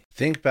wisely.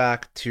 Think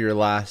back to your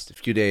last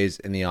few days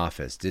in the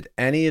office. Did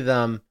any of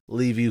them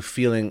leave you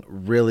feeling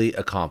really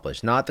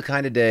accomplished? Not the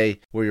kind of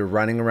day where you're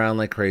running around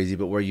like crazy,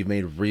 but where you've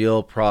made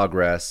real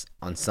progress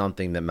on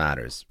something that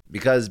matters.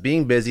 Because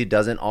being busy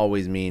doesn't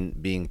always mean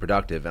being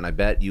productive, and I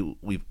bet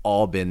we've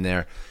all been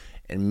there.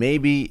 And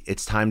maybe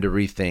it's time to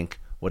rethink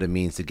what it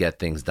means to get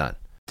things done.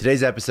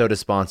 Today's episode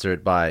is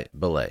sponsored by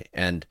Belay,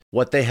 and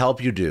what they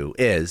help you do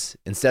is,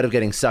 instead of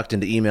getting sucked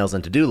into emails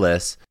and to-do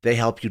lists, they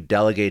help you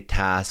delegate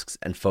tasks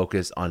and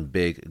focus on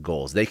big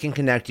goals. They can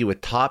connect you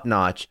with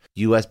top-notch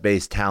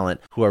US-based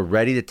talent who are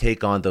ready to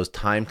take on those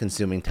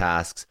time-consuming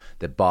tasks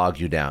that bog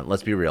you down.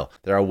 Let's be real.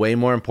 There are way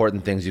more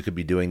important things you could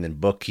be doing than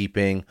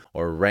bookkeeping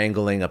or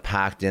wrangling a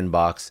packed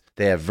inbox.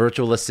 They have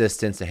virtual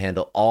assistants to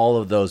handle all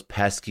of those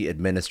pesky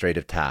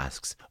administrative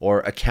tasks,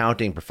 or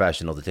accounting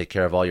professional to take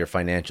care of all your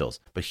financials.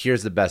 But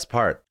here's the best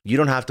part. You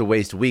don't have to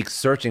waste weeks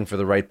searching for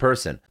the right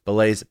person.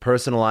 Belay's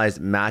personalized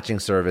matching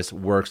service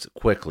works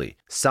quickly,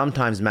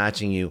 sometimes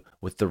matching you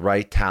with the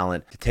right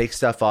talent to take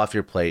stuff off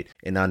your plate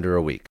in under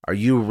a week. Are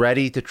you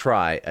ready to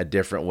try a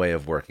different way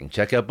of working?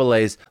 Check out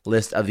Belay's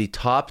list of the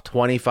top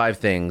 25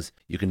 things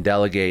you can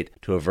delegate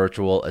to a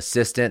virtual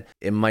assistant.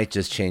 It might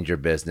just change your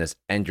business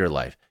and your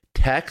life.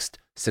 Text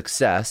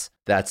SUCCESS,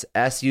 that's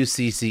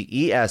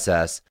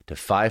SUCCESS, to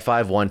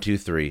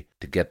 55123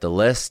 to get the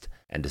list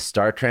and to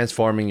start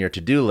transforming your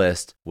to-do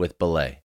list with Belay.